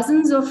maybe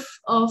dozens of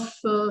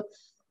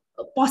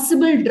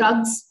possible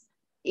drugs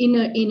in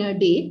a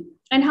day.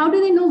 And how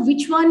do they know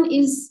which one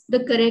is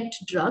the correct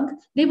drug?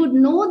 They would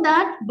know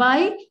that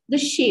by the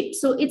shape.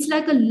 So it's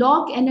like a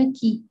lock and a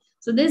key.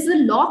 So there's a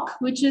lock,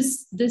 which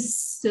is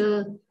this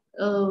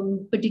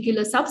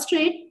particular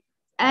substrate,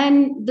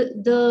 and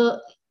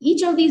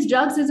each of these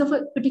drugs is of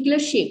a particular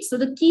shape. So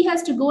the key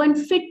has to go and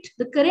fit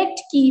the correct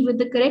key with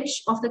the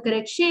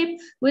correct shape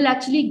will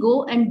actually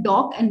go and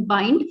dock and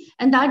bind,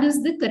 and that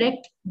is the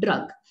correct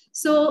drug.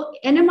 So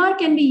NMR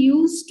can be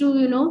used to,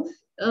 you know,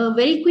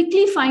 very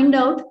quickly find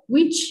out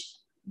which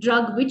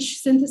drug, which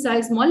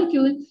synthesized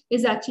molecule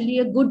is actually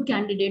a good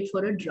candidate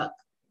for a drug.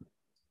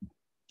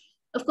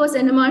 Of course,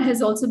 NMR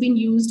has also been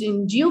used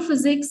in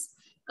geophysics.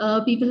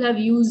 People have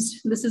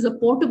used, this is a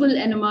portable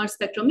NMR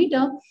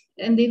spectrometer,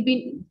 and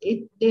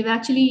they've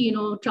actually, you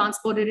know,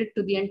 transported it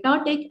to the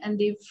Antarctic, and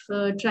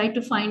they've tried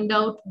to find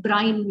out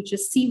brine, which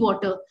is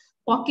seawater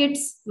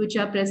pockets, which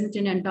are present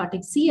in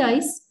Antarctic sea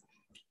ice.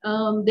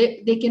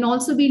 They can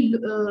also be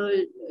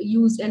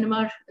used,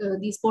 NMR,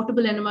 these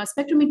portable NMR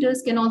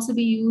spectrometers can also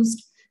be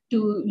used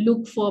to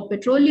look for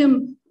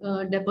petroleum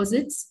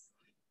deposits.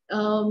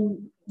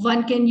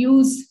 One can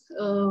use,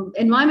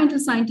 environmental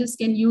scientists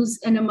can use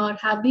NMR,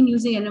 have been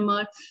using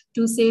NMR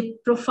to, say,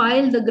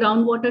 profile the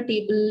groundwater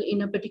table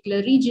in a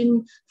particular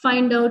region,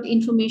 find out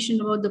information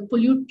about the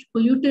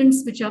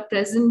pollutants which are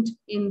present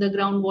in the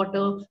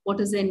groundwater, what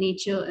is their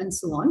nature, and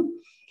so on.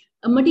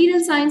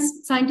 Material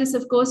science scientists,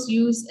 of course,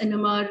 use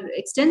NMR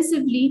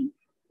extensively.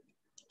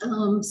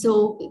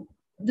 So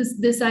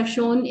this I've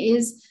shown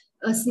is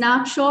a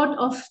snapshot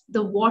of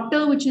the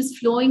water which is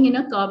flowing in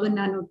a carbon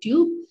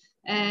nanotube.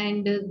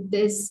 And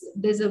there's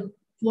a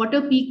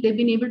water peak. They've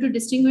been able to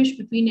distinguish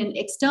between an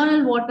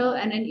external water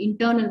and an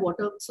internal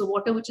water. So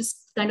water which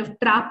is kind of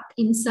trapped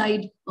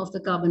inside of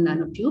the carbon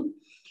nanotube.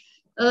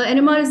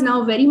 NMR is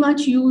now very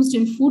much used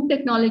in food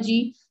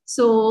technology.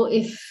 So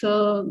if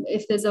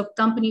there's a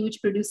company which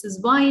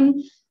produces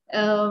wine,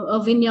 a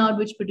vineyard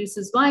which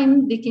produces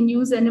wine, they can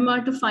use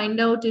NMR to find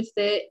out if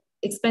their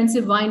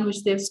expensive wine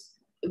which they've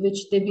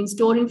been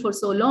storing for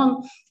so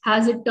long,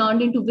 has it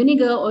turned into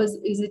vinegar, or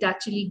is it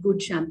actually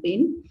good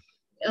champagne?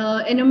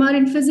 NMR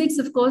in physics,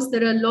 of course,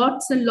 there are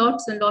lots and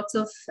lots and lots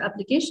of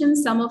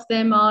applications. Some of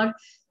them are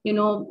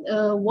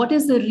what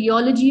is the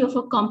rheology of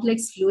a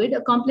complex fluid?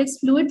 A complex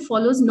fluid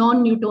follows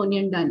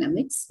non-Newtonian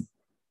dynamics.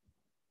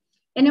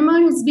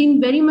 NMR has been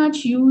very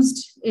much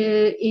used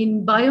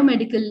in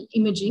biomedical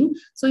imaging.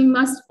 So you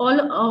must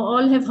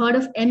all have heard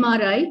of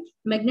MRI,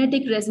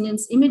 magnetic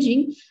resonance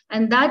imaging,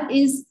 and that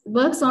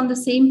works on the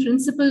same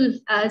principle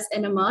as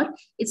NMR.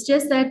 It's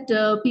just that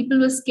people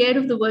were scared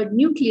of the word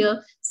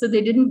nuclear, so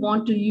they didn't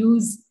want to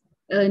use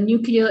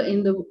nuclear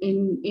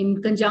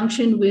in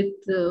conjunction with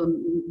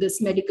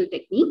this medical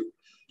technique.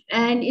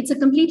 And it's a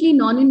completely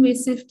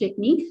non-invasive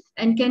technique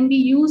and can be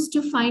used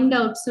to find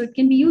out. So it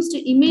can be used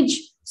to image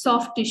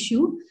soft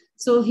tissue.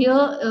 So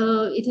here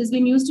it has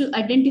been used to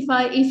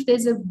identify if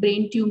there's a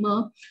brain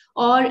tumor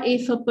or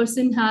if a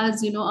person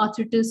has,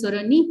 arthritis or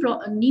a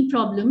knee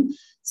problem.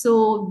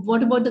 So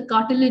what about the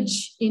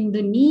cartilage in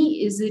the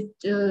knee? Is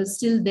it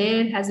still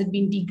there? Has it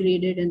been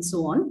degraded and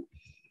so on?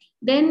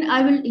 Then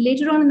I will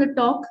later on in the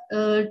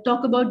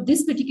talk about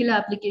this particular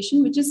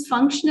application, which is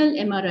functional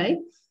MRI.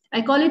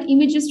 I call it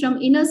images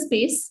from inner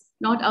space,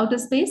 not outer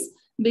space,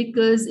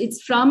 because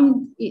it's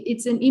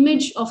an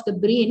image of the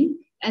brain.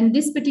 And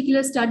this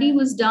particular study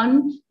was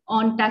done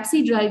on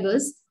taxi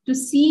drivers to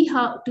see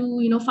how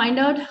to, find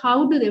out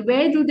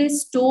where do they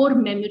store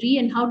memory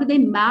and how do they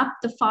map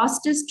the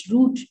fastest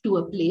route to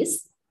a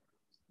place.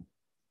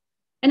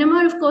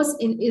 NMR, of course,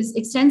 is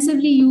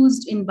extensively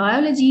used in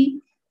biology,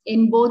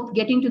 in both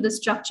getting to the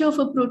structure of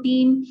a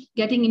protein,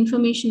 getting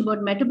information about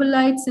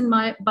metabolites in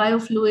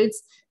biofluids,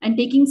 and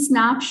taking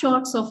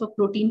snapshots of a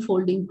protein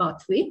folding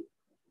pathway.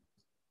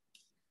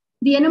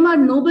 The NMR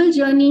Nobel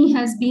journey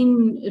has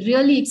been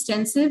really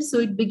extensive. So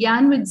it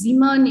began with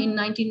Zeeman in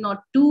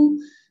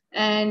 1902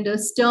 and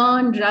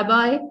Stern,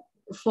 Rabi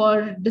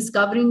for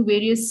discovering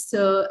various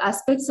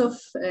aspects of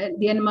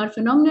the NMR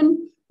phenomenon.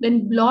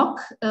 Then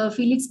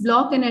Felix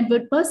Bloch and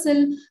Edward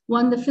Purcell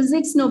won the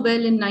Physics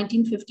Nobel in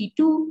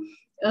 1952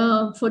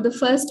 for the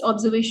first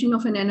observation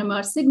of an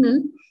NMR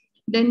signal.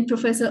 Then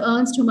Professor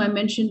Ernst, whom I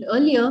mentioned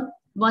earlier,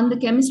 won the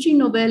Chemistry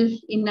Nobel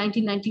in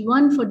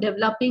 1991 for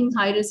developing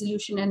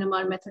high-resolution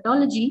NMR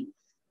methodology.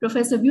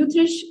 Professor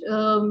Wüthrich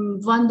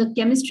won the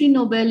Chemistry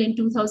Nobel in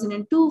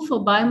 2002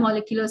 for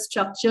biomolecular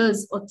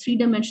structures or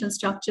three-dimensional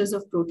structures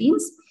of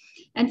proteins.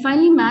 And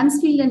finally,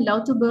 Mansfield and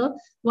Lauterbur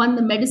won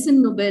the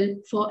Medicine Nobel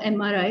for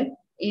MRI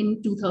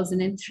in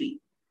 2003.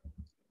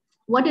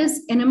 What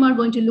is NMR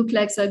going to look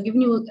like? So I've given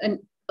you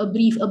a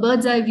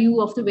bird's eye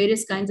view of the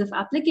various kinds of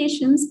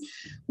applications.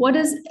 What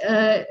does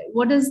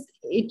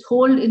it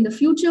hold in the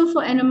future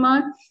for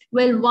NMR?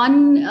 Well,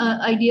 one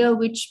idea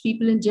which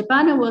people in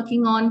Japan are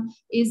working on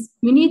is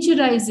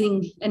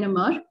miniaturizing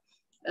NMR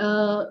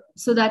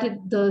so that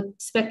the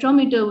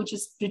spectrometer, which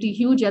is pretty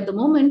huge at the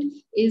moment,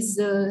 is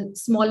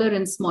smaller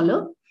and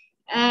smaller.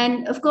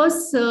 And of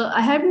course,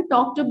 I hadn't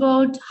talked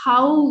about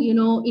how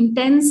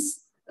intense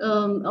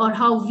or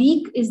how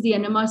weak is the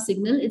NMR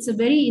signal. It's a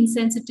very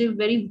insensitive,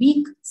 very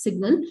weak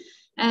signal.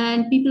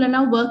 And people are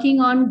now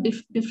working on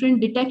different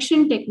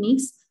detection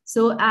techniques.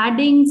 So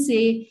adding,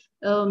 say,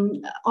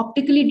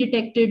 optically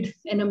detected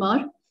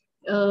NMR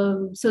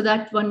so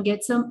that one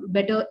gets a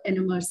better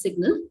NMR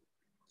signal.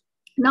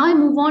 Now I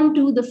move on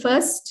to the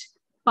first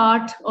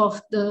part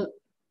of the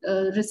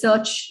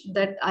research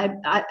that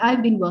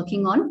I've been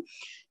working on.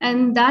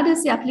 And that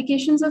is the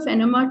applications of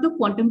NMR to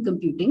quantum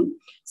computing.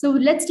 So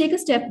let's take a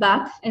step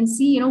back and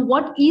see,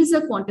 what is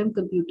a quantum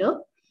computer?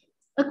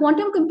 A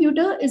quantum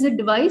computer is a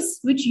device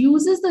which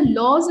uses the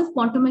laws of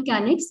quantum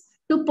mechanics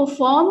to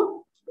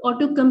perform or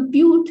to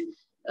compute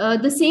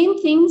the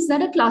same things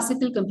that a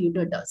classical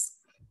computer does.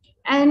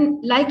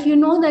 And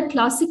that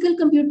classical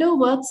computer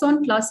works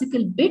on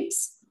classical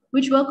bits,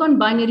 which work on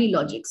binary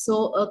logic.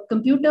 So a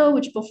computer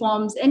which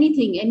performs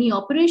anything, any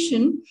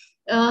operation,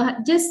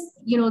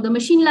 the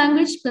machine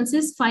language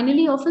consists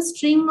finally of a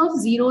string of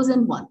zeros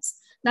and ones.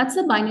 That's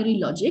the binary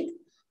logic.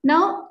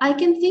 Now I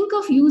can think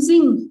of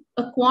using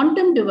a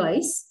quantum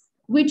device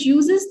which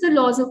uses the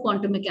laws of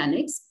quantum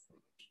mechanics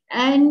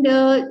and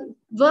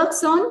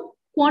works on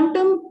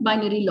quantum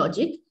binary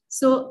logic.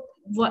 So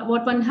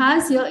what one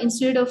has here,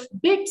 instead of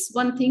bits,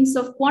 one thinks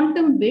of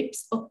quantum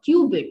bits or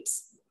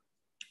qubits.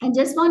 And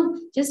just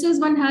as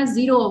one has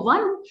 0 or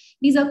 1,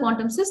 these are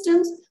quantum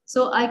systems.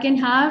 So I can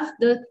have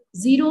the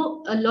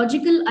zero, a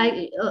logical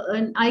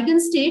an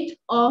eigenstate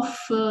of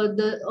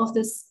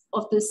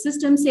the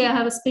system. Say I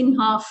have a spin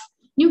half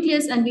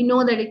nucleus, and we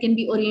know that it can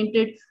be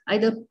oriented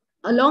either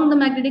along the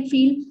magnetic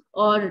field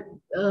or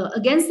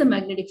against the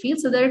magnetic field.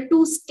 So there are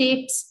two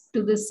states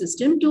to this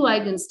system, two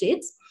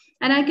eigenstates,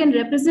 and I can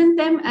represent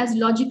them as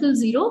logical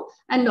 0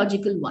 and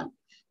logical 1.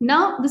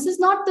 Now, this is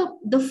not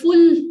the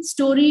full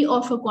story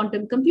of a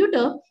quantum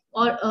computer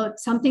or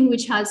something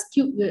which has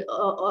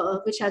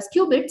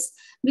qubits,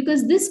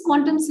 because this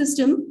quantum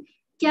system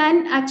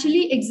can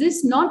actually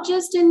exist not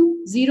just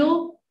in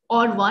 0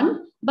 or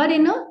 1, but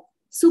in a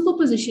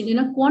superposition, in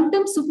a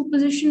quantum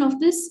superposition of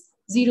this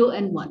 0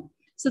 and 1.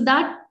 So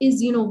that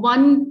is,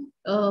 one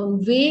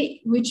way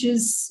which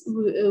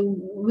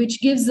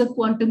gives the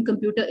quantum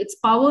computer its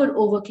power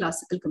over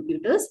classical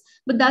computers,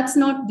 but that's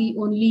not the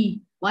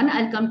only one.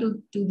 I'll come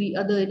to the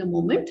other in a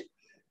moment.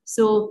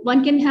 So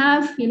one can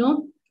have,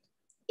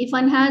 if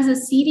one has a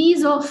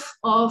series of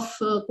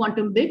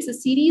quantum bits, a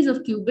series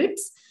of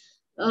qubits,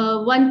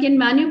 one can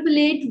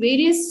manipulate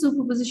various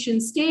superposition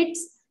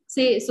states.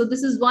 Say, so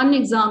this is one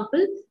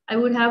example. I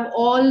would have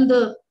all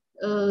the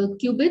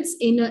qubits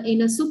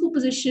in a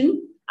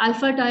superposition,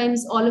 alpha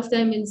times all of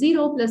them in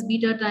 0 plus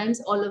beta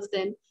times all of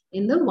them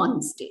in the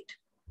 1 state.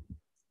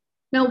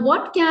 Now,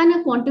 what can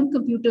a quantum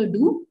computer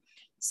do?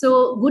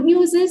 So good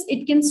news is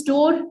it can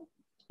store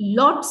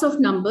lots of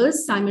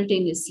numbers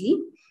simultaneously.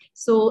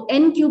 So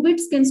n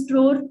qubits can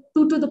store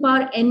 2 to the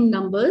power n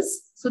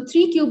numbers. So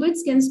 3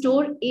 qubits can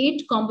store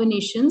 8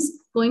 combinations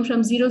going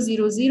from 000,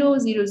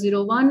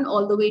 001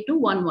 all the way to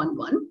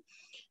 111.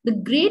 The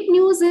great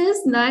news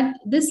is that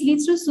this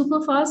leads to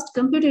super fast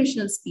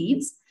computational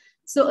speeds.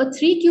 So a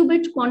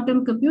 3-qubit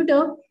quantum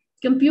computer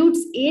computes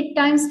 8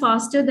 times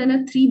faster than a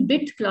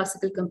 3-bit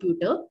classical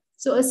computer.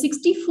 So a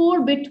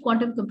 64-bit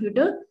quantum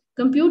computer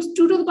computes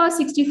 2 to the power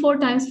 64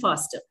 times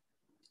faster.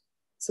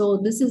 So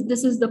this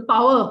is the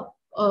power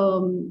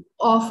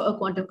of a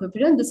quantum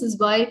computer. And this is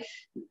why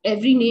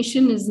every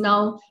nation is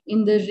now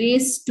in the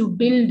race to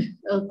build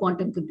a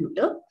quantum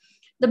computer.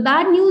 The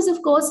bad news,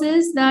 of course,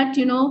 is that,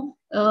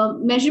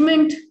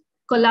 measurement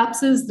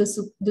collapses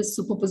the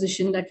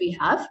superposition that we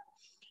have.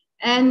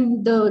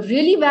 And the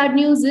really bad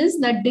news is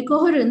that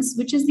decoherence,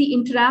 which is the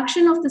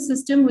interaction of the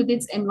system with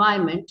its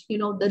environment,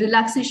 the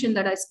relaxation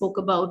that I spoke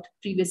about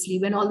previously,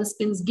 when all the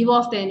spins give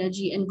off the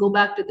energy and go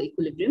back to the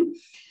equilibrium,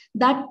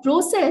 that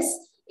process,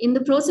 in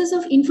the process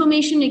of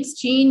information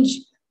exchange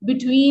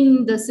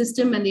between the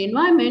system and the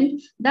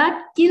environment,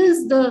 that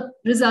kills the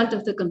result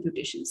of the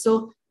computation.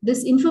 So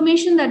this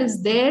information that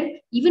is there,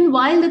 even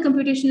while the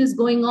computation is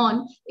going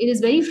on, it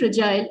is very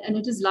fragile and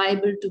it is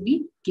liable to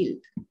be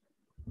killed.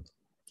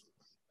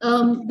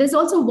 There's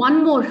also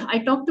one more. I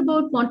talked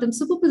about quantum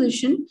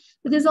superposition,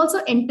 but there's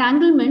also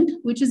entanglement,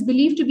 which is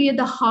believed to be at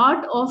the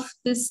heart of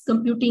this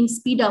computing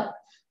speed up,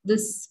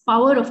 this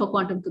power of a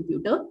quantum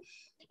computer.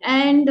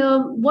 And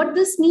what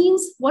this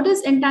means, what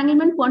is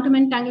entanglement, quantum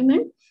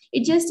entanglement?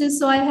 It just is,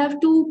 so I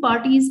have two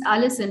parties,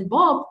 Alice and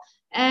Bob,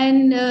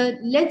 and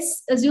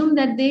let's assume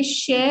that they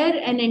share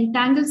an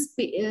entangled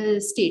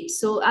state.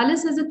 So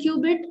Alice has a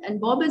qubit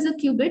and Bob has a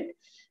qubit,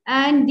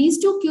 and these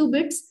two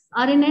qubits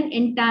are in an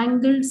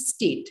entangled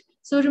state.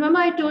 So remember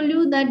I told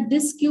you that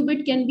this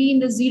qubit can be in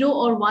the 0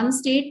 or 1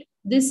 state.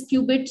 This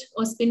qubit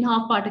or spin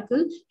half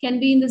particle can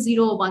be in the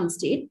 0 or 1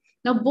 state.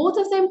 Now both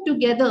of them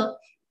together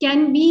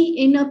can be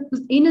in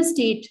a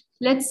state,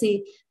 let's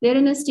say they're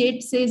in a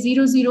state, say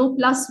 0, 0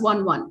 plus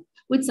 1, 1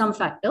 with some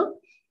factor,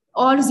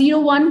 or 0,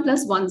 1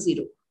 plus 1,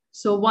 0.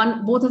 So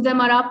both of them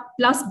are up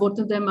plus both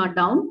of them are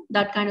down,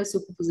 that kind of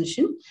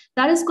superposition.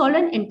 That is called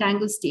an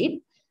entangled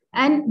state.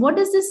 And what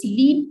does this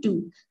lead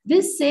to?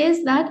 This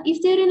says that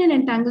if they're in an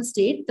entangled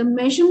state, the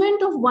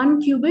measurement of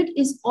one qubit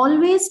is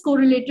always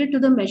correlated to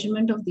the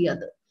measurement of the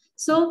other.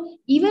 So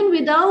even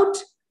without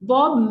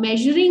Bob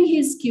measuring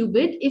his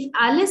qubit, if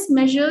Alice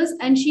measures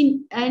and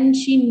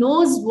she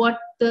knows what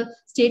the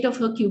state of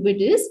her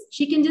qubit is,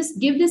 she can just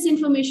give this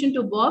information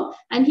to Bob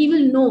and he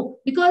will know,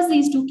 because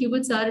these two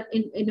qubits are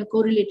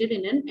correlated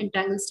in an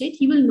entangled state,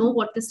 he will know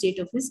what the state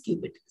of his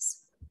qubit is.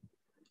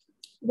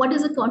 What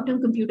does a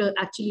quantum computer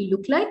actually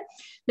look like?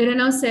 There are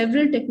now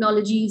several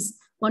technologies,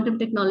 quantum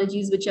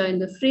technologies, which are in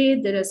the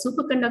fray. There are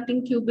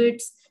superconducting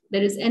qubits.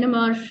 There is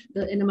NMR,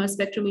 the NMR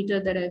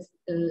spectrometer that I've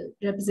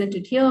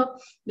represented here.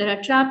 There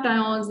are trapped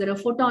ions, there are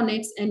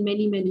photonics, and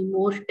many, many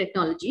more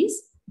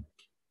technologies.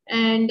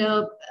 And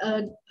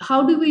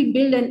how do we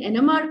build an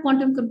NMR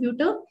quantum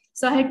computer?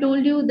 So I had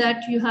told you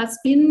that you have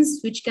spins,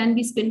 which can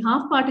be spin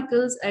half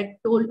particles. I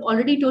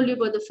already told you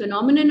about the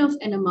phenomenon of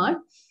NMR.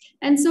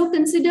 And so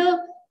consider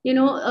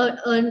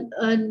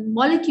a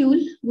molecule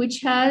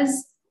which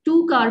has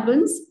 2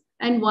 carbons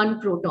and 1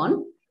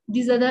 proton.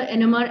 These are the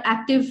NMR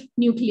active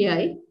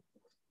nuclei.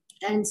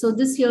 And so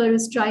this here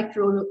is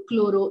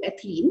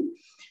trichloroethylene.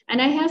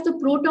 And I have the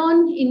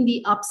proton in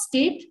the up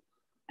state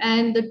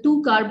and the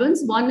 2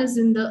 carbons, one is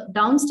in the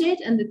down state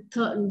and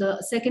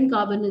the second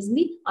carbon is in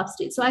the up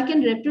state. So I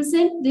can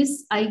represent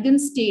this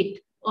eigenstate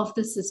of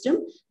the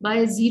system by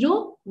a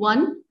 0,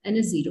 1 and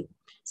a 0.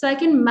 So I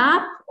can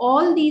map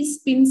all these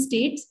spin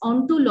states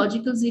onto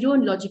logical 0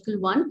 and logical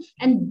 1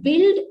 and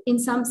build, in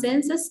some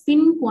sense, a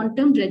spin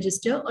quantum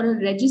register or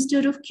a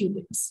register of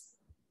qubits.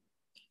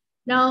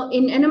 Now,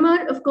 in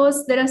NMR, of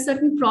course, there are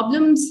certain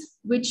problems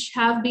which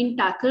have been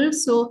tackled.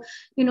 So,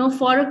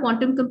 for a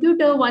quantum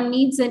computer, one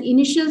needs an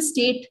initial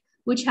state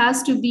which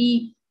has to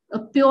be a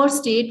pure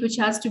state, which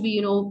has to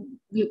be,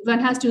 one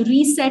has to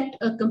reset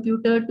a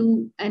computer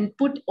and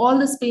put all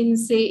the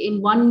spins, say,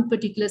 in one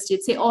particular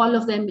state, say all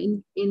of them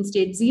in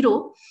state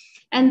 0.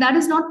 And that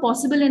is not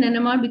possible in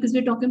NMR because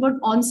we're talking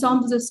about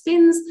ensembles of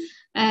spins,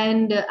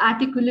 and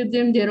at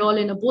equilibrium, they're all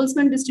in a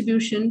Boltzmann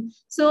distribution.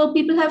 So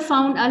people have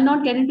found, I'll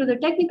not get into the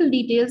technical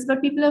details,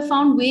 but people have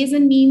found ways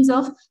and means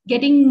of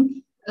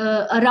getting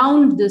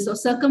around this or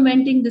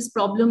circumventing this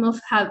problem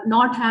of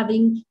not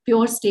having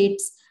pure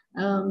states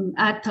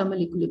at thermal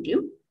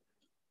equilibrium.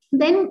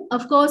 Then,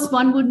 of course,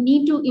 one would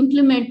need to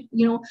implement,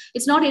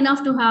 it's not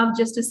enough to have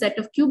just a set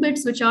of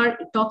qubits which are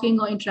talking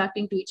or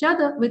interacting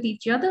with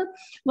each other.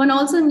 One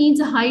also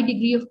needs a high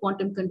degree of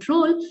quantum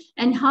control.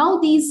 And how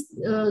these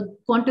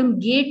quantum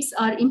gates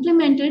are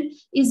implemented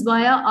is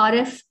via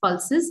RF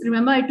pulses.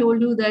 Remember, I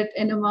told you that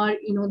NMR,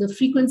 the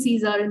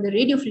frequencies are in the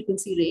radio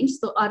frequency range.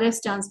 So RF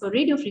stands for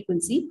radio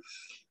frequency.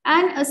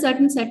 And a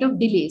certain set of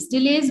delays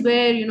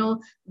where,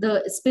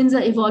 the spins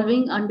are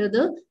evolving under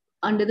the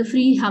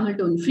free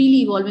Hamiltonian,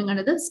 freely evolving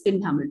under the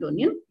spin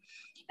Hamiltonian.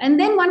 And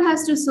then one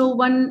has to, so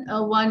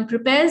one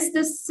prepares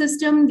this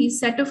system, the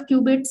set of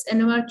qubits,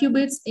 NMR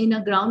qubits, in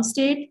a ground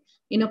state,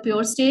 in a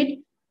pure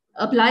state,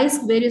 applies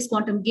various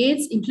quantum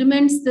gates,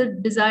 implements the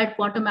desired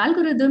quantum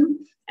algorithm,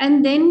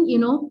 and then,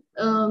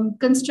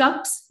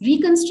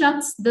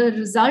 reconstructs the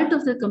result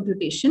of the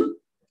computation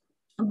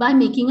by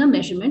making a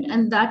measurement.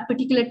 And that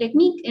particular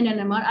technique in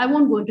NMR, I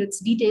won't go into its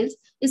details,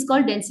 is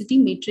called density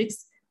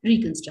matrix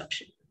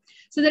reconstruction.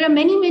 So there are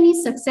many, many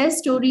success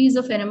stories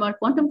of NMR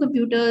quantum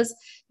computers.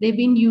 They've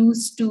been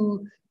used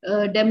to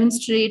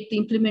demonstrate the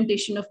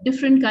implementation of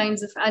different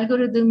kinds of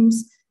algorithms,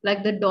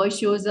 like the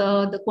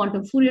Deutsch-Jozsa, the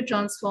quantum Fourier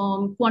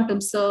transform,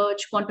 quantum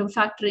search, quantum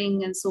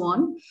factoring, and so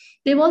on.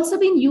 They've also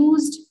been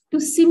used to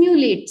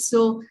simulate.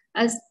 So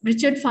as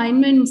Richard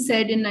Feynman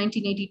said in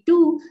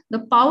 1982,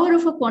 the power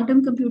of a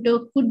quantum computer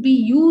could be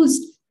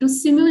used to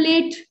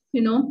simulate,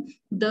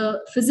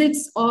 the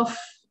physics of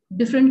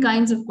different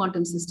kinds of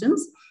quantum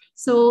systems.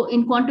 So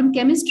in quantum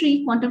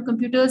chemistry, quantum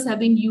computers have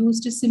been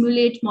used to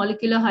simulate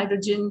molecular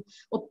hydrogen,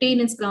 obtain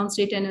its ground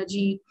state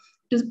energy,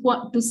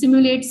 to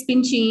simulate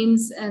spin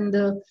chains and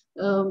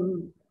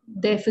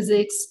their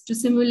physics, to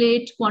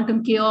simulate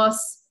quantum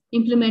chaos,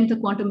 implement the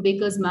quantum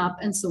Baker's map,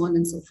 and so on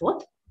and so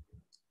forth.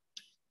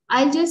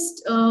 I'll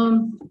just,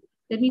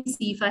 let me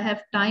see if I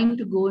have time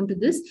to go into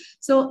this.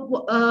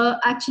 So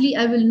actually,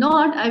 I will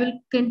not. I will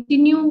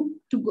continue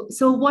to go.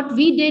 So what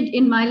we did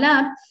in my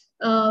lab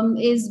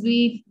is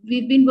we've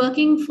been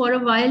working for a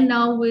while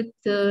now with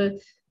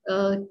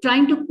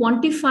trying to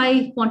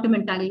quantify quantum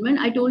entanglement.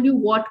 I told you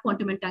what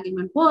quantum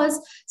entanglement was.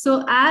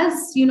 So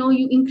as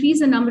you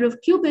increase the number of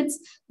qubits,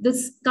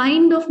 this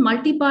kind of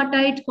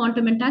multipartite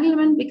quantum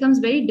entanglement becomes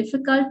very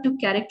difficult to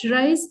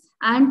characterize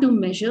and to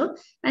measure.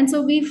 And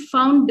so we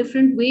found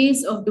different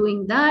ways of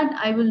doing that.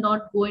 I will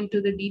not go into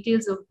the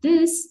details of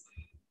this.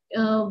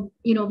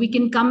 We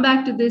can come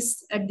back to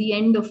this at the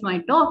end of my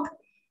talk.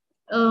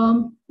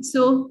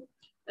 So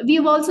we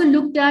have also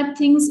looked at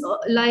things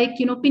like,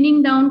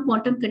 pinning down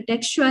quantum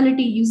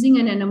contextuality using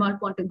an NMR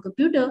quantum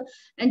computer.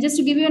 And just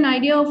to give you an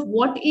idea of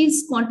what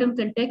is quantum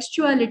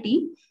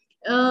contextuality,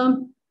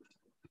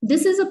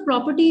 this is a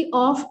property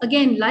of,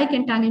 again, like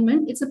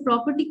entanglement,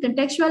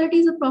 contextuality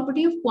is a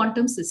property of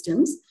quantum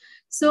systems.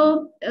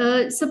 So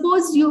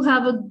suppose you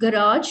have a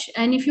garage,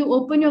 and if you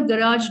open your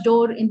garage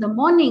door in the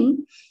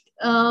morning,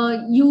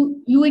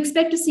 you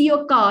expect to see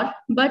your car,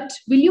 but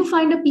will you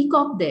find a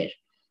peacock there?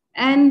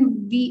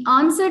 And the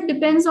answer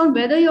depends on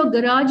whether your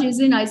garage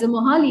is in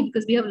Mohali,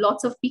 because we have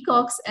lots of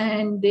peacocks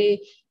and they,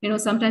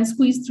 sometimes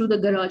squeeze through the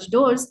garage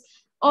doors,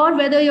 or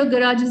whether your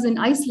garage is in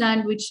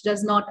Iceland, which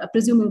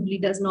presumably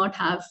does not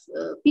have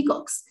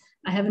peacocks.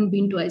 I haven't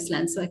been to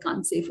Iceland, so I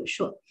can't say for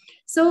sure.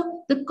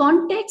 So the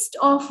context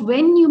of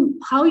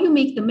how you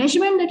make the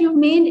measurement that you've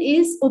made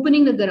is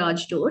opening the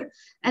garage door.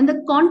 And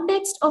the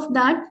context of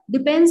that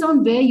depends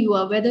on where you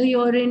are, whether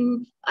you're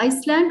in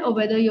Iceland or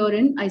whether you're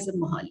in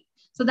Mohali.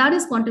 So that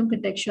is quantum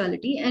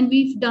contextuality. And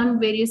we've done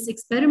various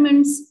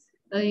experiments,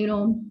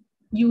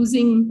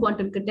 using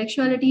quantum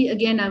contextuality.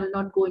 Again, I will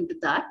not go into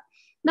that.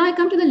 Now I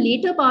come to the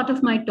later part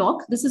of my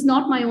talk. This is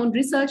not my own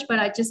research, but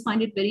I just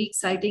find it very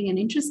exciting and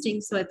interesting.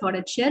 So I thought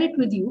I'd share it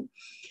with you.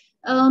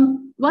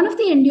 One of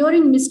the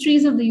enduring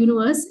mysteries of the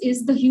universe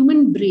is the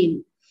human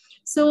brain.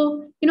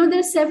 So, there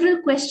are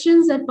several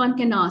questions that one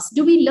can ask.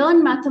 Do we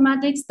learn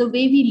mathematics the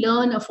way we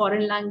learn a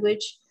foreign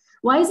language?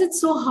 Why is it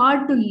so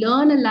hard to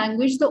learn a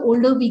language the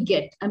older we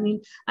get? I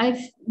mean,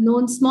 I've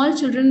known small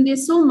children, they're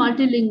so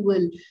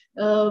multilingual.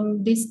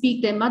 They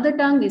speak their mother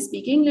tongue, they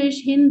speak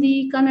English,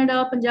 Hindi,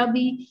 Kannada,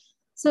 Punjabi.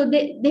 So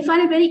they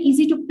find it very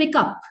easy to pick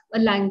up a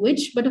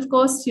language. But of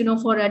course,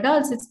 for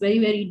adults, it's very,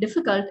 very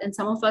difficult. And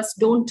some of us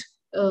don't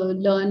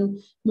learn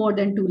more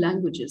than 2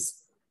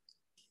 languages.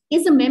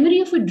 Is the memory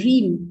of a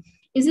dream,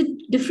 is it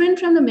different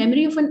from the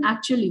memory of an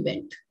actual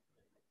event?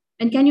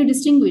 And can you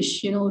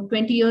distinguish,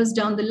 20 years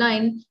down the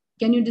line,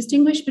 can you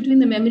distinguish between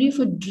the memory of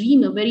a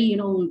dream, a very,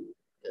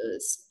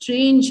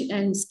 strange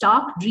and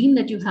stark dream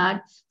that you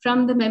had,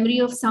 from the memory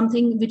of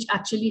something which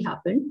actually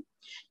happened?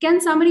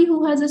 Can somebody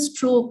who has a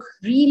stroke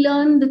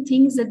relearn the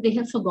things that they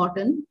have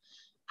forgotten?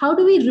 How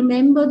do we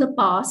remember the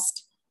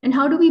past? And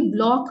how do we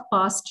block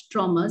past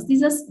traumas?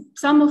 These are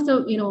some of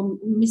the,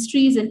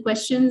 mysteries and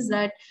questions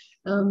that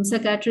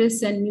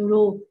psychiatrists and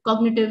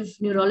cognitive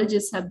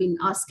neurologists have been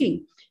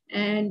asking.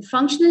 And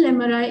functional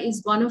MRI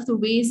is one of the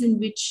ways in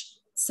which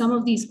some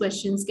of these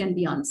questions can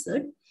be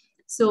answered.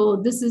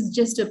 So this is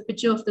just a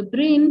picture of the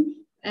brain.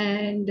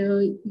 And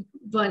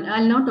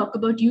I'll now talk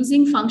about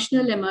using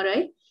functional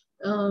MRI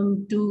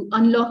to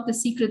unlock the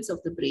secrets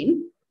of the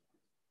brain.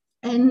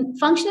 And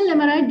functional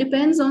MRI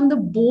depends on the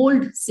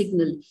BOLD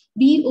signal,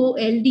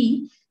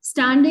 BOLD,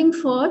 standing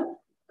for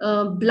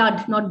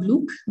blood, not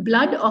Gluck,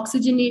 blood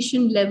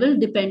oxygenation level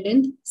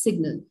dependent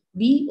signal,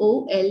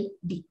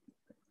 BOLD.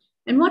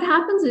 And what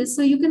happens is,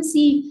 so you can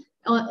see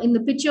in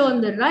the picture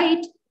on the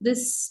right,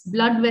 this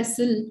blood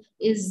vessel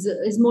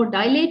is more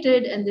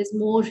dilated, and there's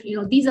more,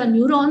 these are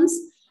neurons.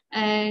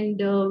 And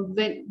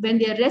when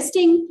they're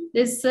resting,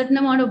 there's a certain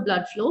amount of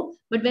blood flow.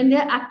 But when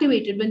they're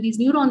activated, when these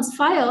neurons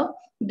fire,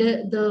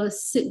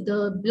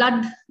 the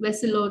blood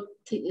vessel or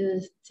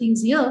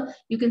things here,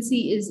 you can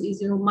see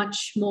is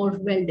much more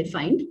well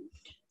defined.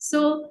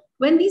 So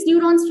when these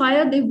neurons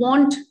fire, they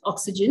want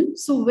oxygen.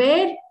 So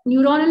where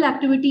neuronal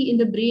activity in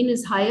the brain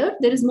is higher,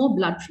 there is more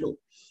blood flow.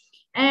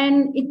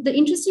 And the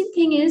interesting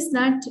thing is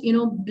that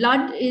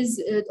blood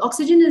is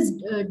oxygen is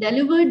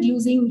delivered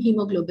using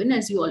hemoglobin,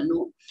 as you all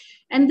know.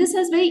 And this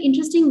has very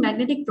interesting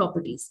magnetic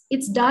properties.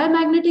 It's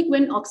diamagnetic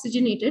when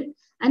oxygenated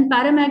and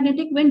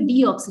paramagnetic when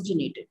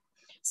deoxygenated.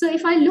 So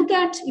if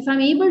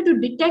I'm able to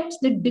detect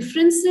the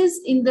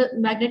differences in the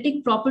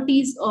magnetic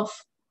properties of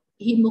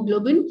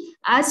hemoglobin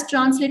as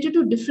translated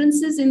to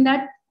differences in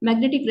that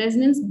magnetic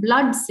resonance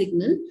blood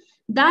signal,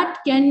 that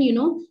can,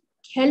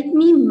 help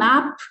me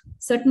map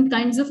certain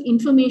kinds of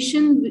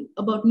information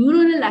about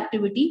neuronal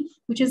activity,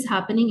 which is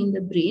happening in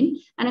the brain.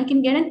 And I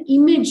can get an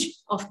image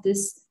of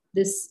this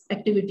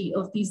activity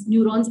of these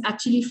neurons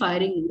actually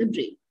firing in the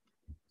brain.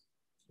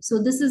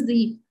 So this is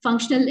the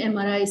functional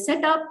MRI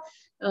setup.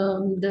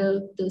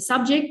 The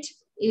subject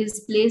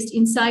is placed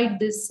inside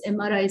this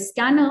MRI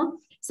scanner.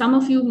 Some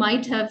of you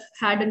might have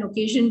had an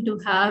occasion to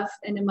have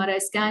an MRI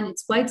scan.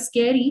 It's quite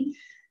scary.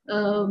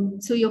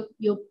 So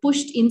you're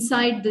pushed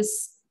inside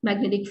this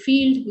magnetic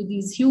field with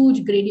these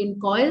huge gradient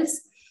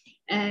coils.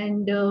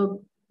 And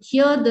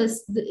here,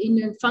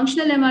 in a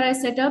functional MRI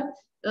setup,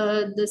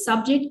 the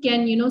subject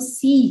can,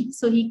 see,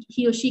 so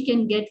he or she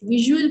can get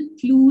visual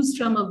clues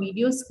from a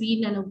video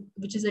screen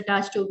which is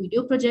attached to a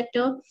video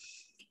projector.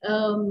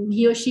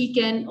 He or she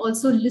can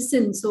also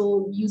listen.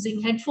 So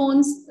using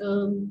headphones,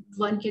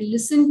 one can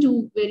listen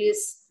to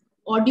various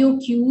audio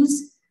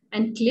cues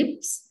and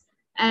clips.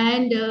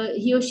 And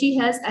he or she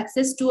has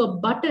access to a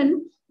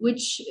button,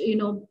 which,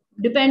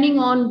 depending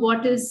on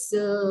what is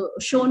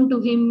shown to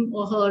him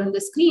or her on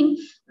the screen,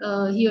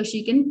 he or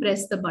she can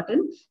press the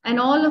button. And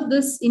all of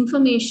this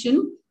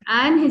information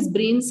and his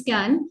brain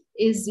scan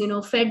is,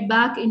 fed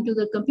back into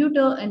the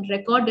computer and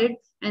recorded.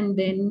 And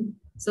then,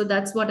 so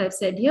that's what I've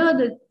said here.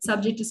 The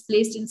subject is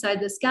placed inside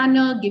the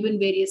scanner, given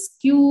various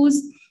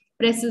cues,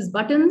 presses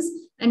buttons.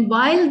 And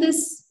while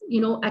this,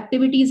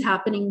 activity is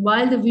happening,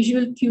 while the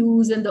visual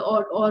cues and the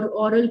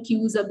oral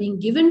cues are being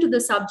given to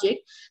the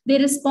subject, they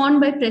respond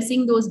by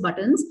pressing those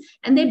buttons,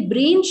 and their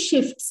brain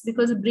shifts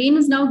because the brain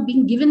is now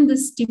being given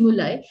this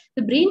stimuli.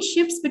 The brain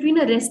shifts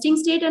between a resting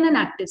state and an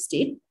active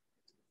state.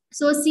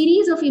 So a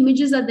series of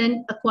images are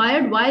then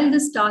acquired while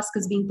this task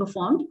is being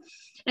performed.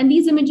 And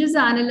these images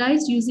are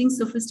analyzed using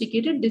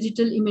sophisticated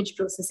digital image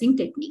processing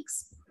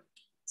techniques.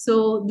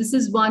 So this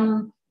is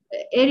one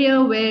area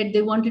where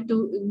they wanted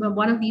to,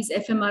 one of these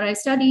fMRI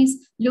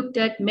studies looked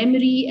at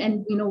memory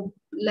and,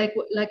 like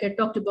I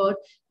talked about,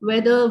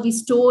 whether we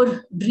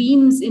store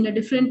dreams in a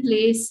different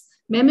place,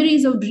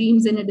 memories of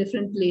dreams in a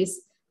different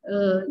place,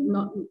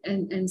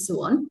 and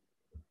so on.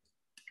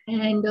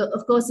 And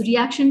of course,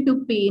 reaction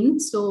to pain.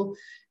 So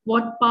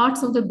what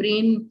parts of the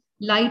brain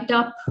light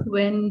up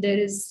when there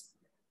is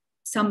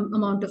some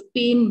amount of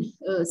pain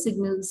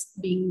signals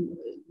being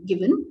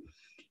given.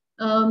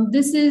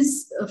 This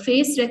is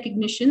face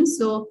recognition.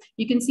 So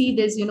you can see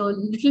there's, a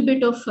little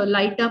bit of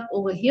light up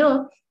over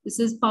here. This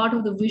is part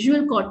of the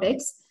visual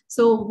cortex.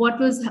 So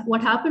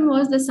what happened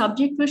was the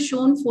subject was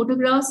shown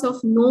photographs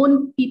of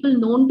people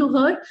known to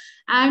her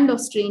and of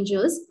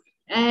strangers.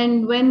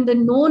 And when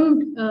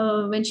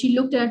when she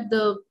looked at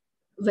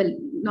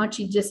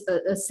just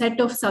a set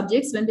of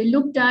subjects, when they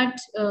looked at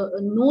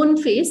a known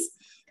face,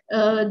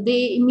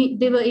 they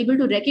were able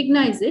to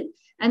recognize it.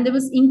 And there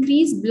was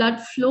increased blood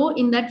flow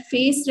in that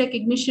face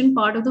recognition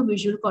part of the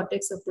visual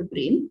cortex of the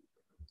brain.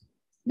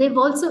 There've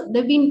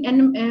been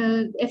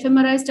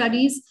fMRI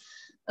studies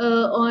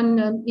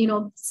on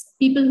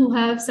people who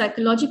have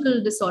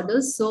psychological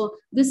disorders. So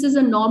this is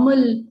a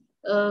normal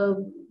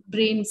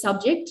brain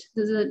subject.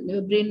 This is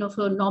a brain of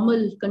a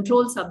normal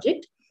control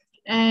subject,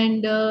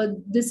 and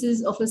this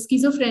is of a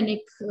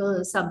schizophrenic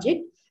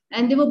subject.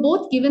 And they were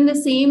both given the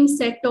same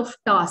set of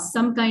tasks,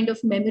 some kind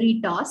of memory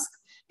task.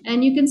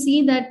 And you can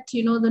see that,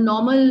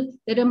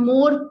 there are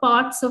more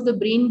parts of the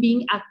brain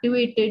being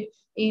activated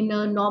in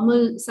a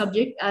normal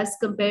subject as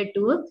compared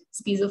to a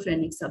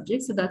schizophrenic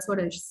subject. So that's what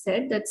I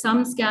said, that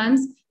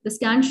the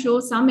scans show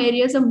some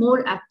areas are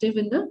more active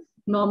in the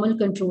normal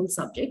control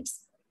subjects.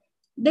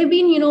 There have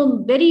been,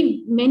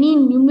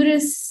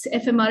 numerous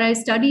fMRI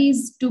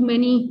studies, too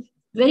many,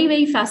 very,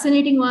 very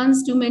fascinating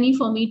ones, too many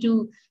for me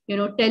to,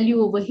 tell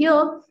you over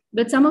here.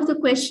 But some of the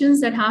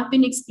questions that have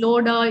been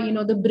explored are,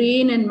 the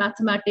brain and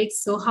mathematics.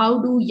 So how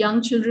do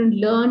young children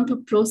learn to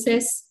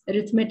process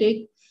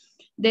arithmetic?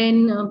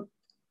 Then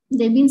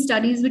there have been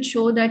studies which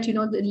show that,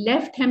 the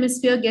left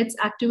hemisphere gets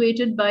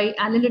activated by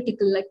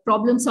analytical, like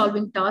problem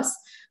solving tasks,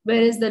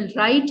 whereas the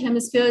right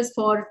hemisphere is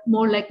for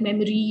more like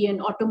memory and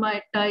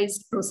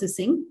automatized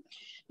processing.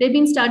 There have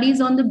been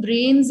studies on the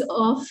brains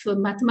of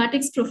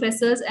mathematics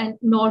professors and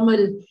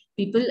normal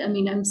people. I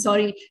mean, I'm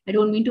sorry, I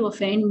don't mean to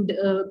offend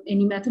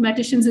any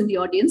mathematicians in the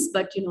audience,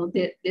 but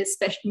they're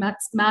special.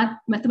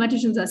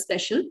 Mathematicians are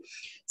special.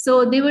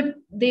 So they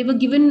were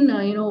given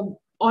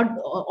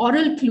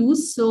oral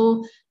clues.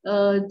 So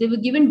they were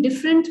given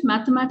different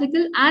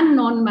mathematical and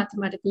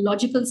non-mathematical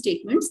logical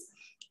statements,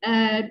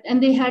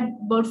 and they had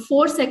about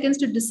 4 seconds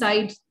to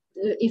decide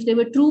if they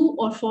were true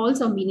or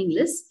false or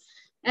meaningless.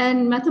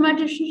 And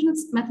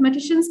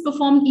mathematicians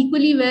performed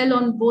equally well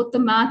on both the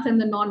math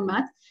and the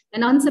non-math.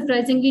 And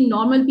unsurprisingly,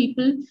 normal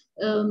people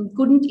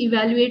couldn't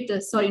evaluate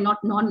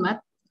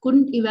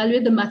couldn't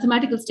evaluate the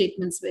mathematical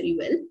statements very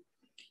well.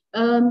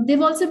 There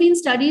have also been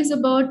studies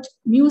about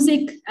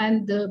music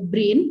and the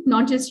brain,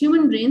 not just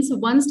human brains. So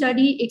one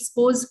study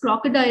exposed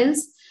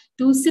crocodiles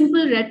to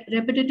simple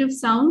repetitive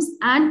sounds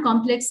and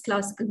complex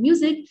classical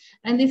music.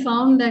 And they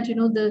found that,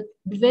 the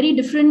very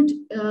different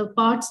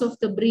parts of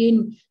the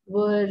brain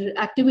were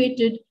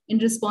activated in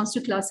response to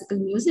classical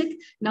music.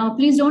 Now,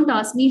 please don't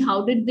ask me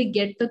how did they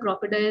get the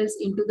crocodiles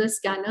into the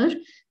scanner.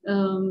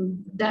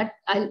 That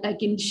I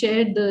can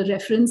share the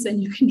reference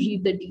and you can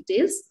read the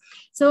details.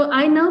 So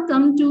I now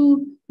come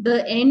to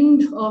the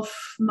end of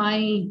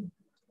my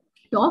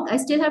talk. I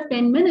still have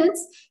 10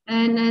 minutes.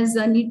 And as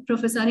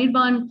Professor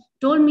Anirban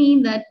told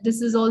me that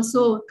this is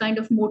also kind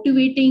of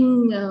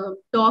motivating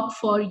talk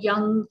for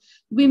young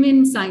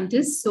women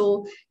scientists.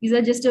 So these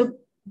are just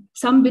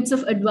some bits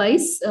of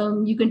advice.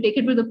 You can take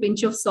it with a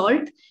pinch of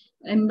salt.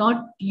 I'm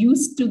not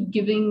used to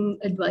giving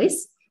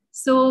advice.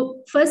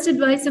 So first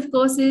advice, of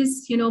course,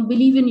 is,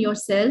 believe in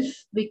yourself,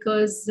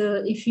 because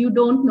if you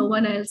don't, no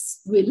one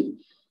else will.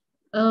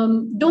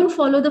 Don't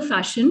follow the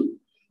fashion.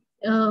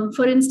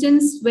 For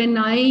instance, when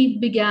I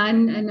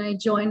began and I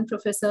joined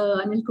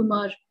Professor Anil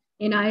Kumar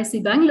in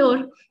IISc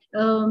Bangalore,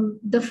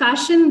 the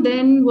fashion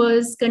then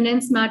was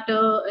condensed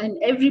matter, and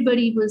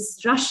everybody was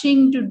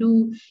rushing to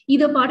do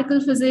either particle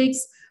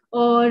physics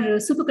or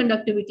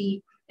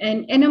superconductivity.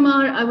 And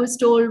NMR, I was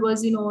told,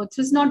 was, it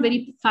was not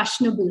very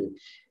fashionable.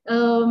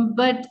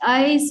 But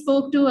I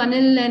spoke to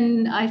Anil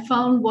and I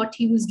found what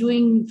he was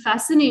doing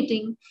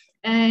fascinating.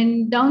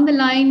 And down the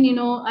line,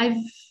 I've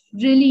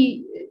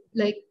really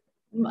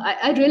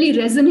I really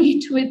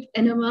resonate with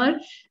NMR.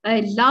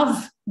 I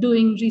love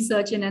doing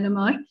research in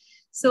NMR.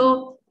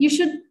 So you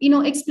should,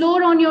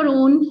 explore on your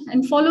own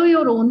and follow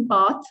your own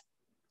path.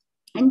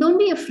 And don't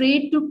be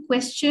afraid to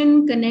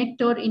question,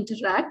 connect, or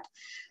interact.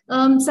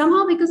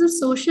 Somehow, because of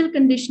social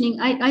conditioning,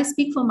 I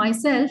speak for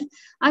myself,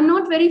 I'm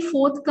not very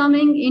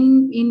forthcoming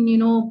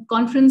in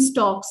conference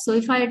talks. So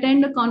if I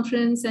attend a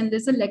conference and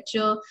there's a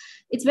lecture,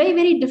 it's very,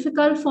 very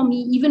difficult for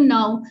me even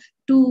now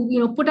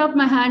to put up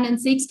my hand and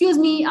say, excuse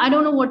me, I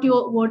don't know what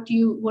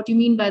you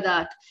mean by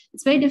that.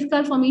 It's very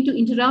difficult for me to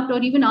interrupt or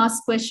even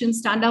ask questions,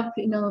 stand up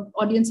in an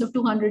audience of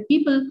 200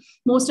 people,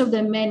 most of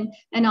them men,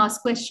 and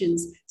ask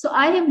questions. So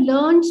I have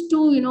learned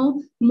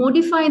to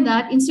modify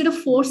that. Instead of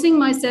forcing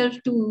myself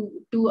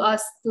to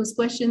ask those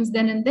questions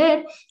then and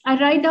there, I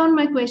write down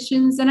my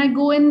questions and I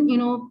go and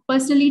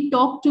personally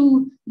talk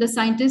to the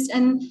scientists,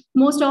 and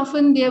most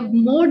often they are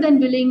more than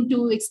willing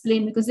to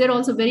explain, because they're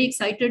also very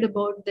excited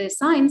about their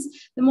science.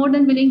 They're more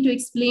than willing to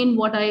explain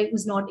what I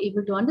was not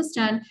able to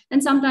understand,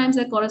 and sometimes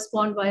I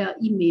correspond via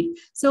email.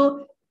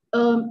 So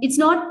it's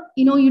not,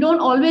 you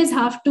don't always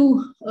have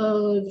to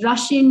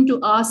rush in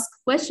to ask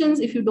questions.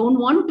 If you don't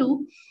want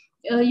to,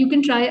 you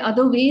can try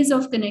other ways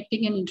of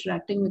connecting and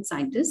interacting with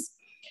scientists.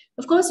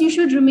 Of course, you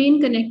should remain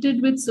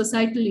connected with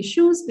societal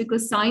issues,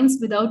 because science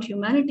without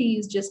humanity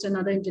is just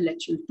another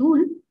intellectual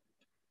tool.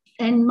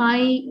 And my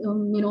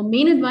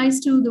main advice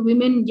to the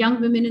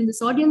young women in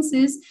this audience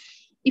is,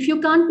 if you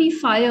can't be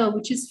fire,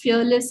 which is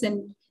fearless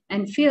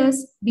and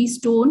fierce, be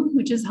stone,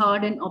 which is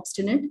hard and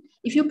obstinate.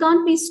 If you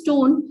can't be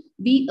stone,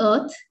 be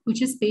earth,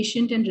 which is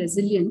patient and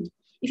resilient.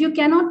 If you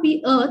cannot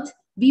be earth,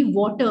 be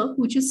water,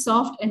 which is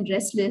soft and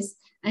restless.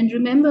 And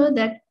remember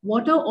that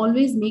water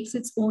always makes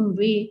its own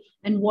way,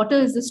 and water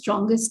is the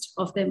strongest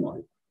of them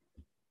all.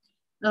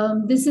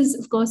 This is,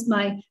 of course,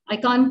 I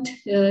can't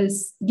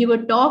give a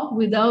talk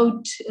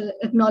without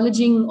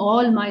acknowledging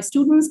all my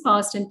students,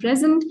 past and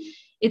present.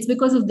 It's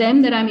because of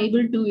them that I'm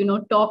able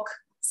to, talk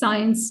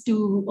science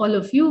to all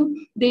of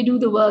you. They do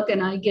the work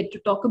and I get to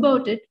talk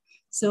about it.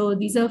 So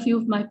these are a few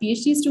of my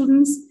PhD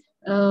students,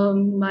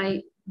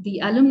 the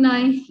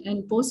alumni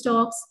and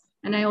postdocs.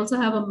 And I also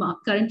have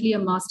currently a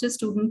master's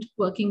student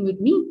working with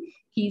me.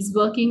 He's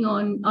working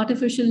on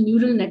artificial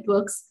neural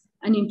networks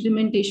and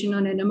implementation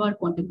on NMR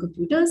quantum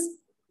computers.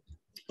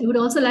 I would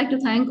also like to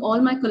thank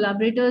all my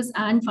collaborators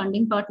and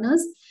funding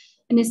partners,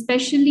 and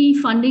especially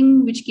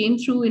funding which came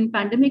through in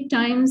pandemic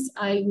times.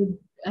 I'm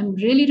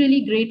really,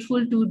 really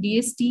grateful to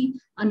DST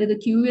under the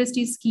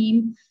QUST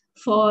scheme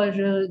for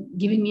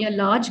giving me a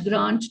large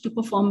grant to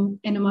perform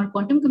NMR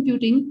quantum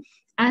computing,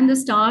 and the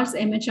STARS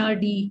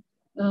MHRD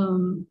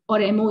or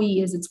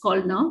MOE as it's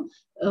called now,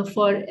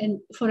 for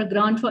a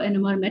grant for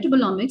NMR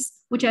metabolomics,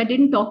 which I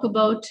didn't talk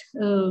about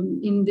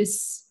in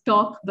this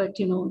talk, but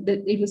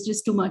it was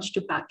just too much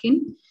to pack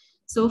in.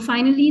 So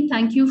finally,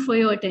 thank you for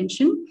your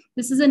attention.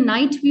 This is a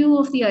night view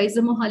of the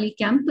IISER Mohali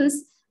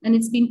campus, and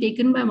it's been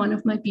taken by one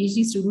of my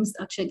PhD students,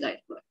 Akshay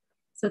Gaikwad.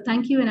 So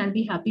thank you, and I'll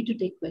be happy to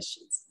take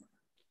questions.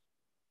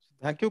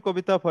 Thank you,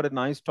 Kavita, for a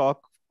nice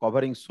talk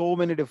covering so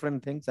many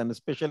different things, and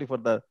especially for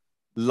the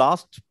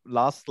last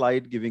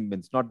slide giving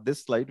means not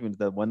this slide, means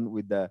the one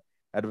with the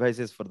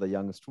advices for the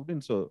young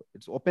students. So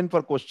it's open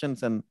for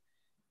questions, and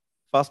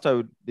first I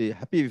would be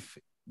happy if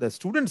the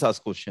students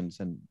ask questions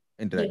and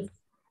interact. Yes.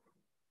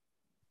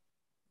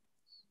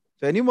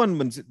 So anyone,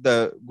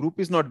 the group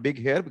is not big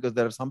here because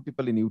there are some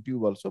people in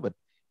YouTube also, but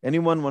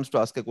anyone wants to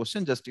ask a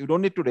question, just you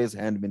don't need to raise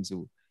hand, means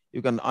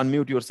you can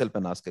unmute yourself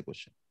and ask a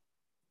question.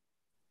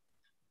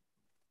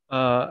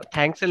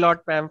 Thanks a lot,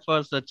 ma'am,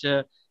 for such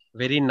a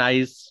very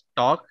nice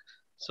talk.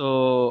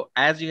 So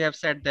as you have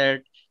said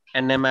that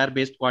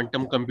NMR-based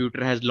quantum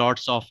computer has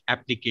lots of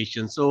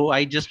applications. So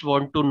I just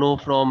want to know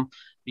from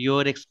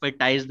your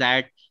expertise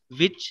that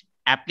which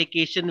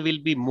application will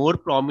be more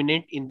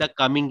prominent in the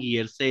coming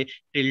years, say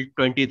till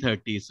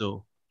 2030.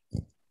 So.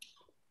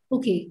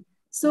 Okay.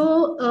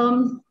 So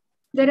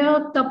there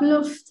are a couple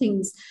of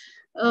things.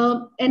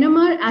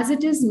 NMR as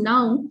it is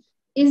now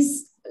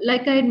is,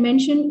 like I had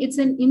mentioned, it's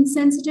an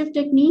insensitive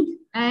technique,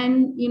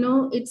 and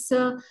it's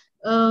a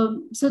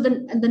so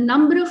the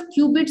number of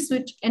qubits,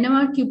 which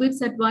NMR qubits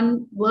that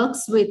one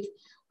works with,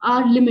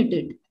 are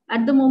limited.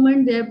 At the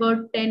moment, they're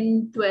about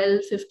 10,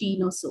 12,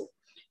 15 or so.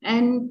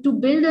 And to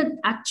build an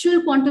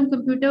actual quantum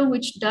computer,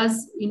 which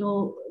does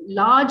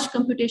large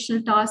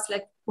computational tasks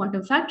like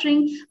quantum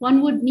factoring,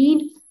 one would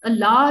need a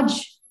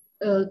large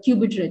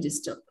qubit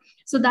register.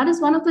 So that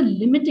is one of the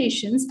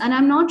limitations, and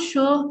I'm not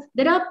sure.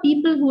 There are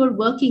people who are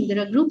working. There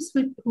are groups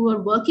who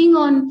are working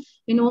on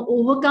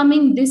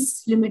overcoming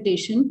this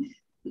limitation,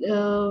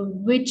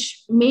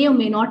 which may or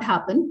may not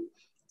happen.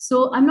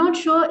 So I'm not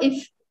sure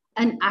if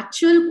an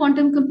actual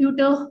quantum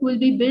computer will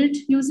be built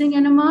using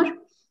NMR,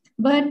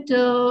 but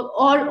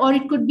or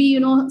it could be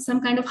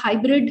some kind of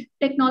hybrid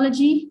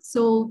technology.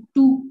 So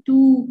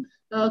two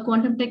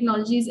quantum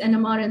technologies,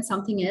 NMR and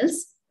something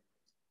else,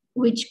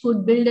 which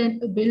could build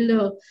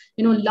a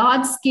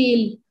large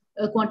scale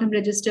quantum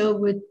register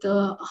with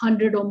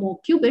 100 or more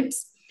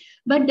qubits.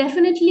 But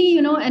definitely,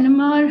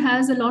 NMR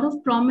has a lot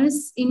of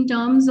promise in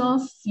terms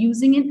of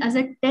using it as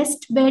a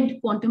test bed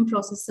quantum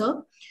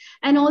processor,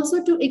 and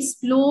also to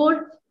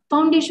explore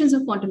foundations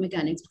of quantum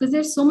mechanics, because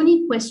there's so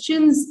many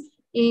questions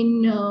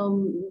in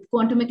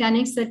quantum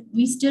mechanics that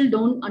we still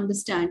don't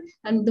understand.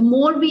 And the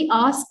more we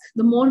ask,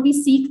 the more we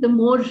seek, the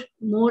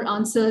more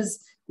answers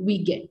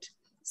we get.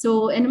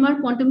 So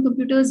NMR quantum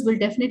computers will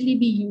definitely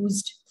be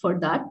used for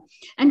that.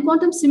 And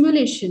quantum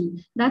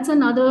simulation, that's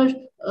another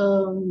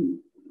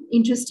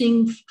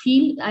interesting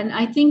field. And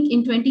I think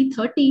in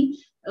 2030,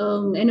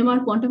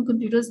 NMR quantum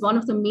computers, one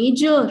of the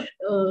major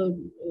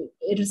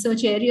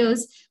research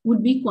areas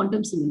would be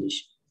quantum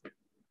simulation.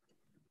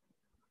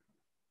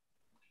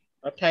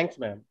 Thanks,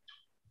 ma'am.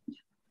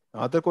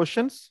 Other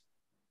questions?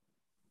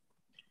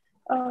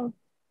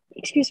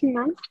 Excuse me,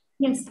 ma'am.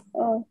 Yes.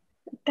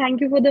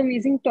 Thank you for the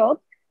amazing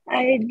talk.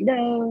 I'd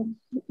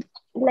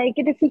like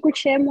it if you could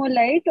share more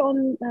light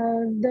on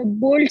the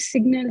bold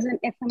signals and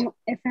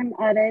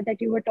fMRI that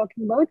you were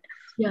talking about,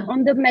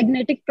 on the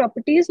magnetic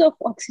properties of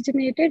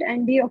oxygenated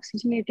and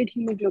deoxygenated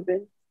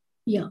hemoglobin.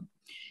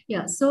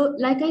 Yeah. So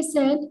like I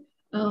said,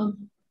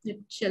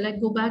 shall I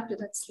go back to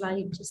that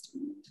slide just a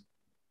minute?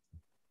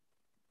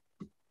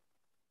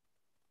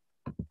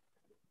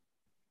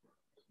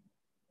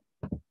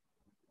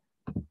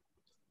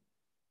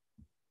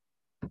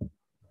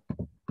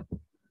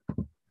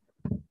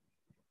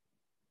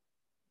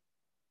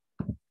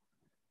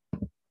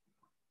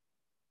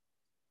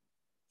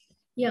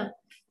 Yeah.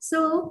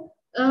 So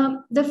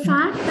the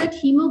fact that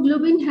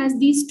hemoglobin has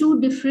these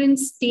two different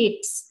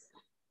states.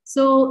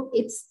 So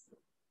it's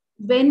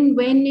when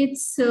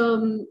it's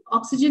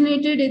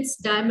oxygenated, it's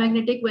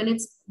diamagnetic. When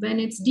it's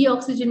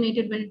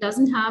deoxygenated, when it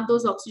doesn't have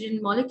those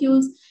oxygen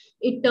molecules,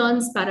 it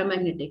turns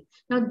paramagnetic.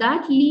 Now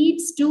that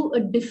leads to a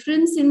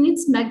difference in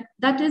its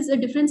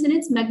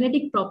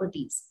magnetic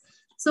properties.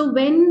 So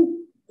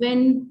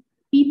when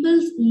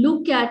people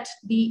look at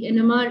the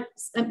NMR,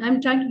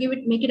 I'm trying to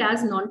make it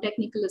as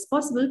non-technical as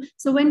possible.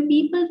 So when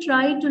people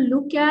try to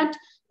look at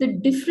the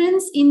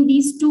difference in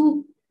these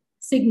two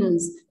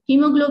signals,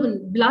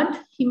 blood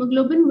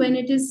hemoglobin when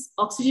it is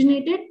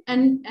oxygenated,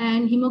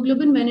 and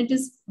hemoglobin when it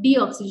is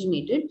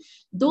deoxygenated,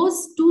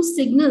 those two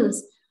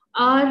signals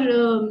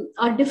are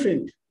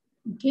different.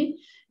 Okay,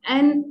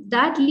 and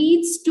that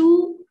leads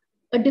to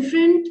a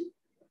different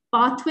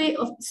pathway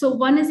of. So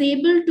one is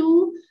able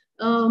to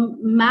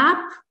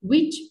map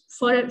which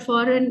for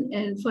an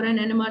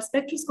NMR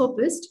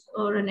spectroscopist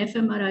or an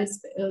fMRI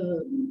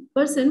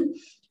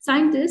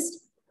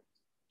scientist,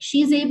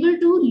 she's able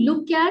to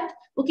look at,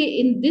 okay,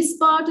 in this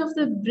part of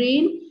the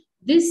brain,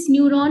 this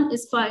neuron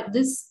is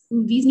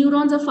these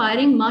neurons are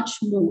firing much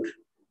more.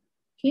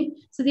 Okay,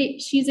 so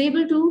she's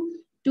able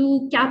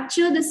to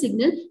capture the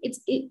signal. It's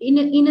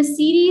in a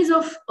series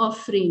of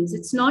frames.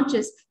 It's not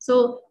just,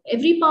 so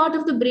every part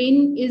of the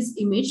brain is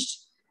imaged,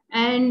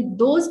 and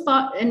those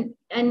part and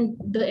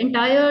the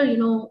entire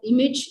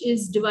image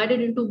is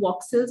divided into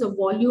voxels or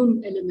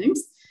volume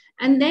elements,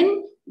 and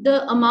then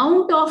the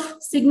amount of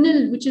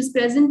signal which is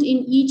present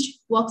in each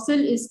voxel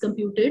is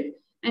computed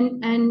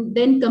and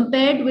then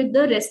compared with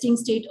the resting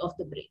state of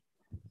the brain.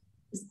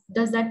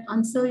 Does that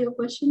answer your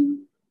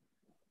question?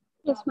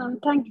 Yes, ma'am.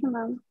 Thank you,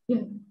 ma'am.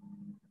 Yeah.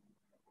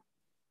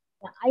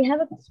 I have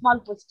a small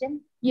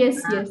question.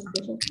 Yes. It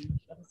was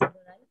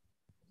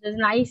a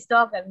nice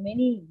talk and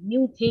many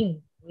new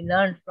things we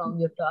learned from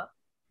your talk.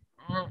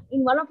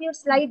 In one of your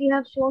slides, you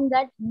have shown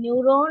that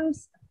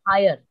neurons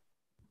fire.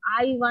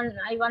 I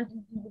want to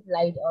put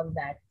light on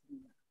that.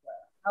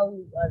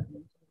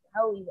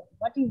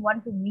 What do you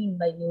want to mean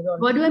by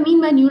neurons? What do I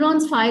mean by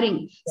neurons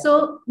firing? Yeah.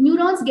 So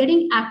neurons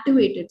getting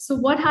activated. So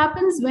what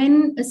happens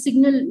when a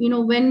signal,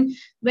 when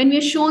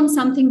we're shown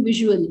something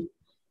visual,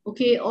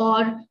 okay,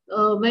 or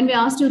when we're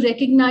asked to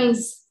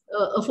recognize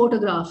a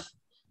photograph,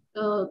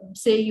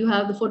 say you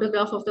have the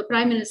photograph of the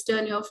Prime Minister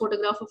and you have a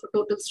photograph of a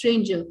total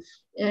stranger,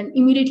 and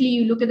immediately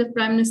you look at the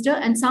Prime Minister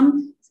and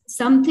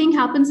something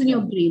happens in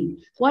your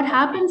brain. What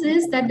happens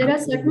is that there are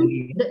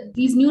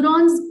these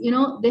neurons,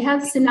 they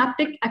have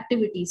synaptic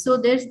activity. So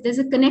there's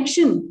a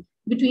connection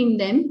between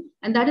them,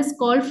 and that is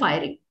called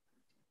firing.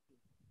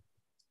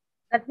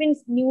 That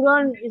means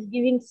neuron is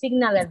giving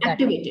signal at that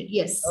activated.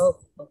 Yes. Oh.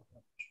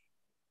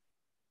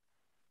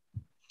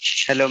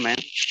 Hello, ma'am.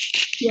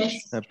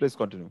 Yes. Please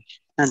continue.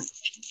 And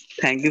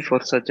thank you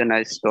for such a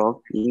nice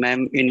talk,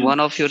 ma'am. In one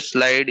of your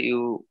slide,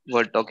 you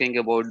were talking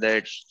about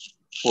that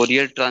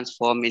Fourier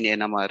transform in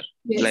NMR,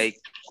 yes, like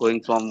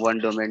going from one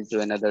domain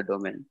to another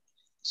domain.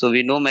 So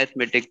we know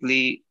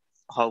mathematically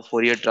how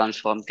Fourier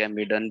transform can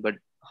be done, but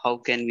how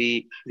can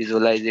we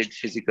visualize it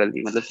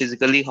physically?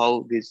 Physically,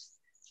 how this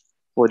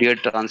Fourier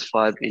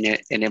transform in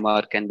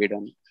NMR can be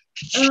done?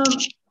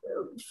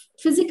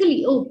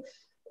 Physically,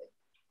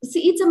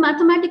 see, it's a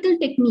mathematical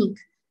technique.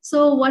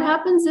 So what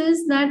happens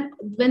is that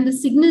when the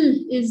signal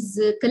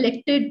is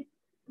collected,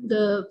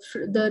 the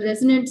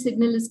resonant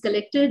signal is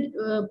collected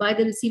by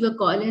the receiver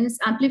coil and it's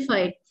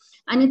amplified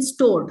and it's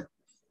stored.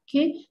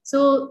 Okay,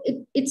 so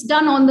it's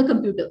done on the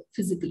computer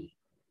physically.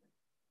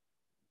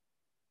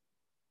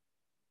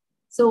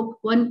 So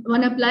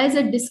one applies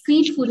a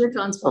discrete Fourier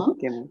transform.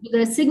 Okay.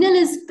 The signal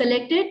is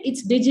collected,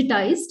 it's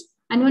digitized,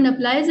 and one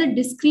applies a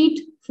discrete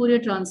Fourier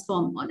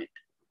transform on it.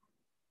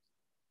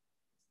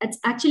 It's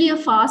actually a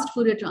fast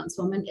Fourier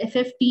transform, an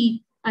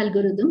FFT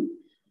algorithm.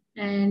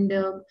 And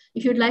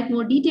if you'd like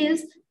more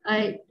details,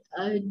 I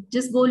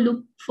just go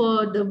look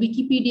for the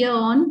Wikipedia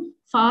on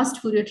fast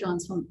Fourier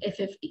transform,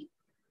 FFT.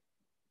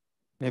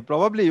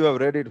 Probably you have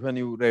read it when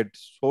you read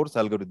source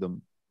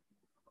algorithm.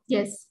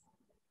 Yes.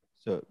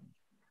 So,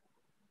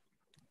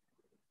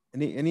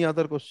 any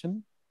other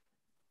question?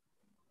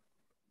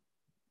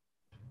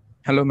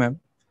 Hello, ma'am.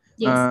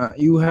 Yes.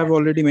 You have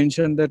already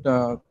mentioned that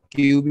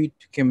qubit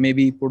can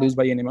maybe produced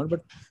by NMR,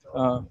 but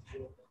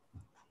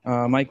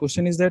my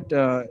question is that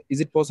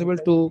is it possible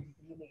to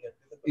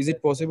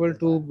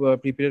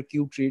prepare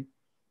qubit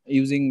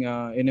using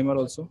NMR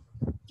also?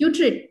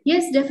 Qubit,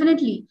 yes,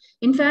 definitely.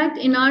 In fact,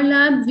 in our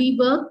lab, we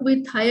work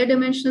with higher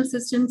dimensional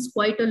systems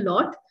quite a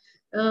lot.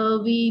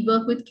 We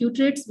work with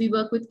qubits, we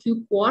work with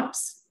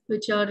quarks,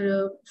 which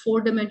are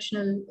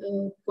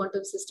 4-dimensional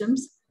quantum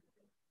systems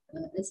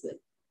as well.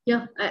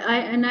 Yeah,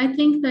 I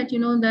think that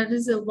that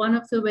is one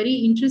of the very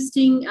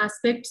interesting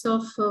aspects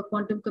of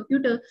quantum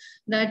computer,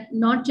 that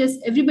not just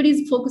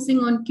everybody's focusing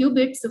on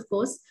qubits, of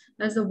course,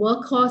 as a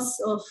workhorse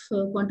of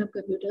quantum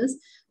computers,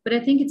 but I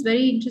think it's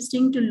very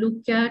interesting to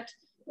look at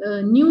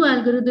new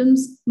algorithms,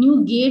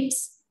 new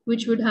gates,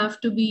 which would have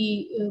to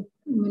be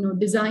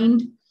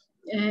designed,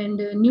 and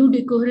new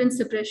decoherence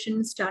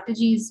suppression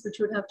strategies, which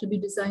would have to be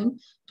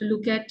designed to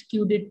look at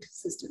qubit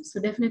systems.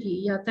 So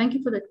definitely, yeah, thank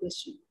you for that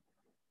question.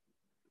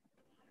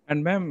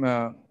 And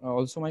ma'am,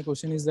 also my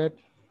question is that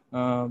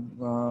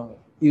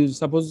you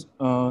suppose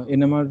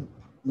NMR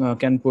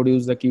can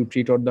produce the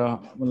qubit or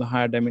the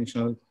higher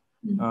dimensional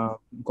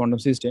quantum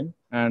system,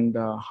 and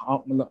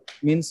how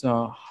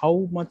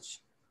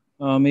much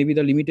maybe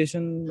the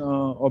limitation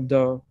of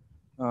the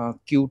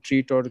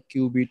qubit or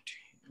qubit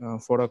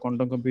for a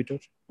quantum computer?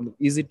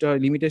 Is it a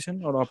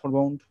limitation or upper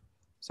bound,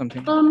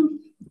 something?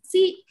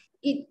 See,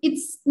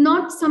 it's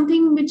not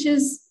something which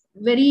is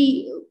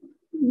very,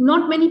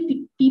 not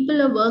many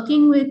people are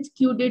working with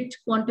qubit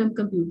quantum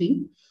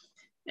computing,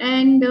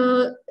 and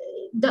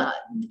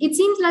it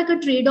seems like a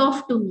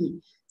trade-off to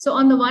me. So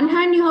on the one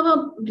hand, you have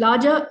a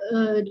larger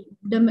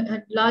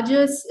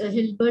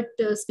Hilbert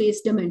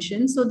space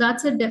dimension, so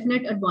that's a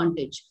definite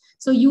advantage.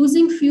 So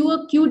using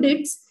fewer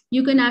qubits,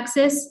 you can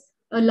access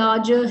a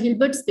larger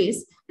Hilbert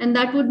space, and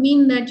that would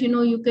mean that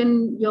you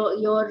can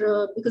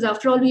because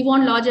after all, we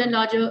want larger and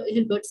larger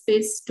Hilbert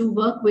space to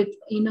work with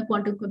in a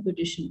quantum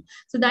computation.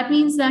 So that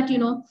means that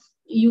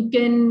you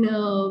can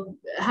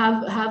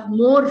have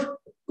more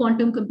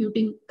quantum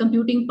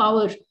computing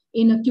power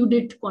in a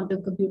qubit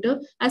quantum computer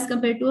as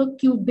compared to a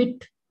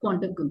qubit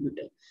quantum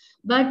computer.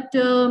 But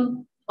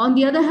on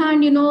the other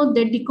hand,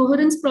 the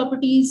decoherence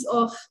properties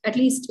of, at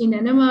least in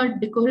NMR,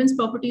 decoherence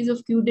properties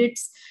of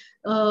qubits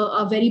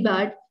are very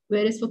bad,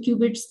 whereas for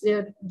qubits,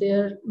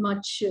 they're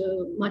much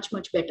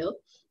better.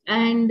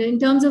 And in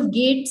terms of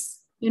gates,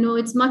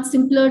 it's much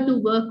simpler to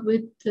work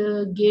with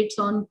gates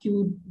on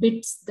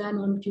qubits than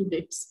on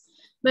qubits.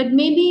 But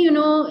maybe,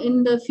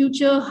 in the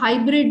future,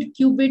 hybrid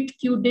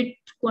qubit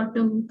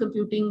quantum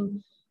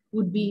computing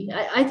would be,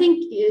 I think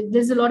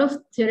there's a lot of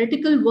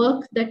theoretical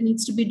work that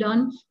needs to be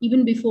done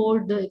even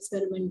before the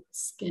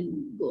experiments can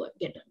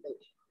get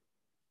underway.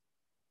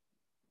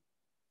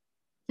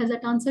 Has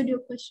that answered your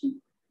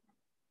question?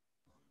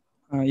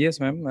 Yes,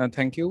 ma'am.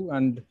 Thank you.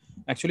 And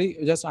actually,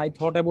 just I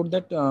thought about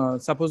that.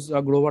 Suppose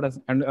a Grover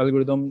and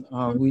algorithm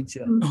which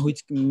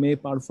may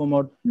perform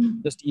or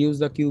just use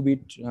the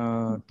qubit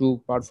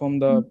to perform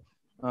the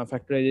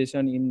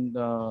factorization in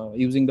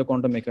using the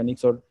quantum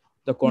mechanics or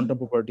the quantum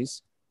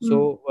properties. So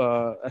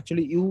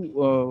actually,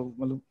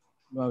 you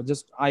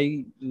just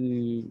I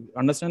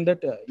understand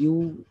that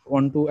you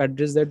want to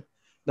address that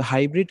the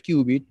hybrid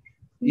qubit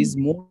is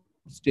more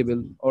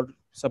stable or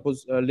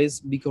suppose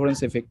less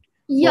decoherence effect.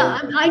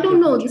 Yeah, I don't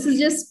know. This is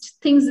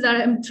just things that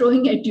I'm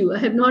throwing at you. I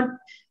have not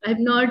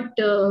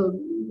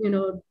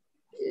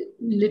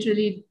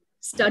literally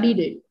studied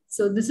it.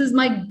 So this is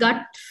my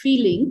gut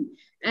feeling.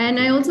 And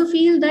I also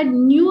feel that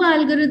new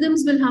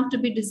algorithms will have to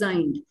be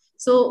designed.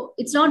 So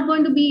it's not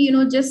going to be,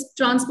 just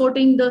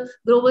transporting the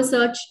Grover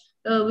search,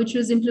 which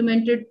was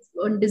implemented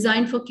and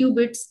designed for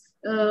qubits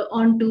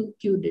onto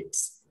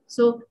qubits.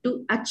 So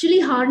to actually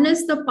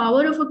harness the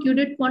power of a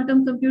qubit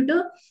quantum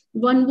computer,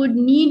 one would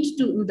need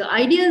to, the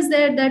idea is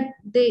there that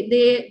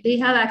they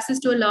have access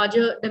to a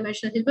larger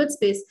dimensional Hilbert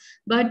space,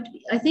 but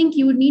I think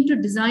you would need to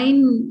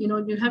design,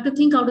 you have to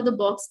think out of the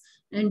box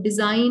and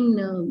design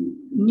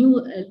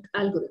new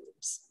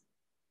algorithms.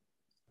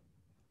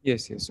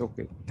 Yes.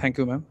 Okay. Thank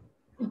you, ma'am.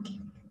 Okay.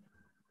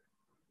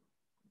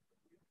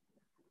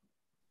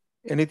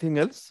 Anything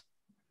else?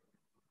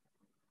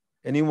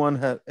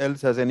 Anyone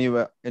else has any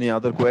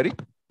other query?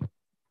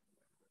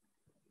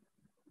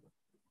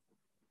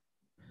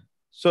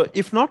 So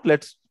if not,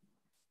 let's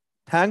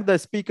thank the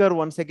speaker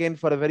once again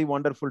for a very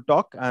wonderful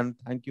talk, and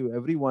thank you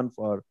everyone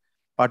for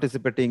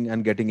participating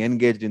and getting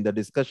engaged in the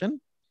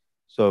discussion.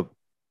 So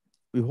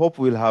we hope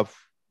we'll have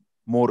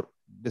more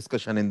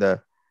discussion in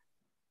the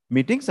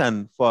meetings,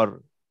 and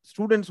for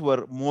students who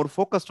are more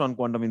focused on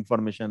quantum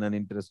information and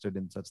interested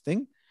in such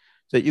thing.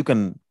 So you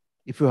can,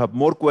 if you have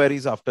more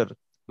queries after,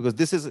 because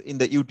this is in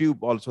the YouTube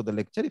also the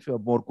lecture, if you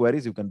have more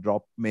queries, you can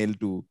drop mail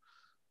to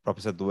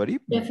Professor Duwari.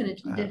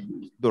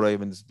 Definitely.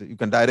 You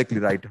can directly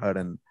write her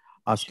and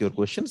ask your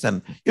questions,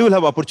 and you will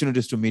have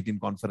opportunities to meet in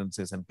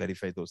conferences and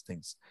clarify those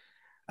things.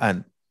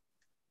 And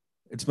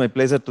it's my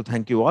pleasure to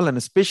thank you all, and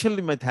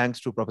especially my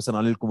thanks to Professor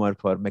Anil Kumar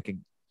for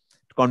making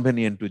it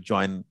convenient to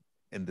join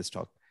in this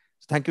talk.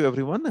 So thank you,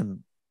 everyone,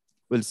 and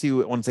we'll see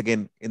you once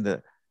again in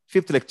the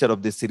 5th lecture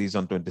of this series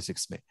on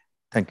 26th May.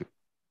 Thank you.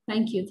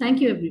 Thank you. Thank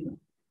you, everyone.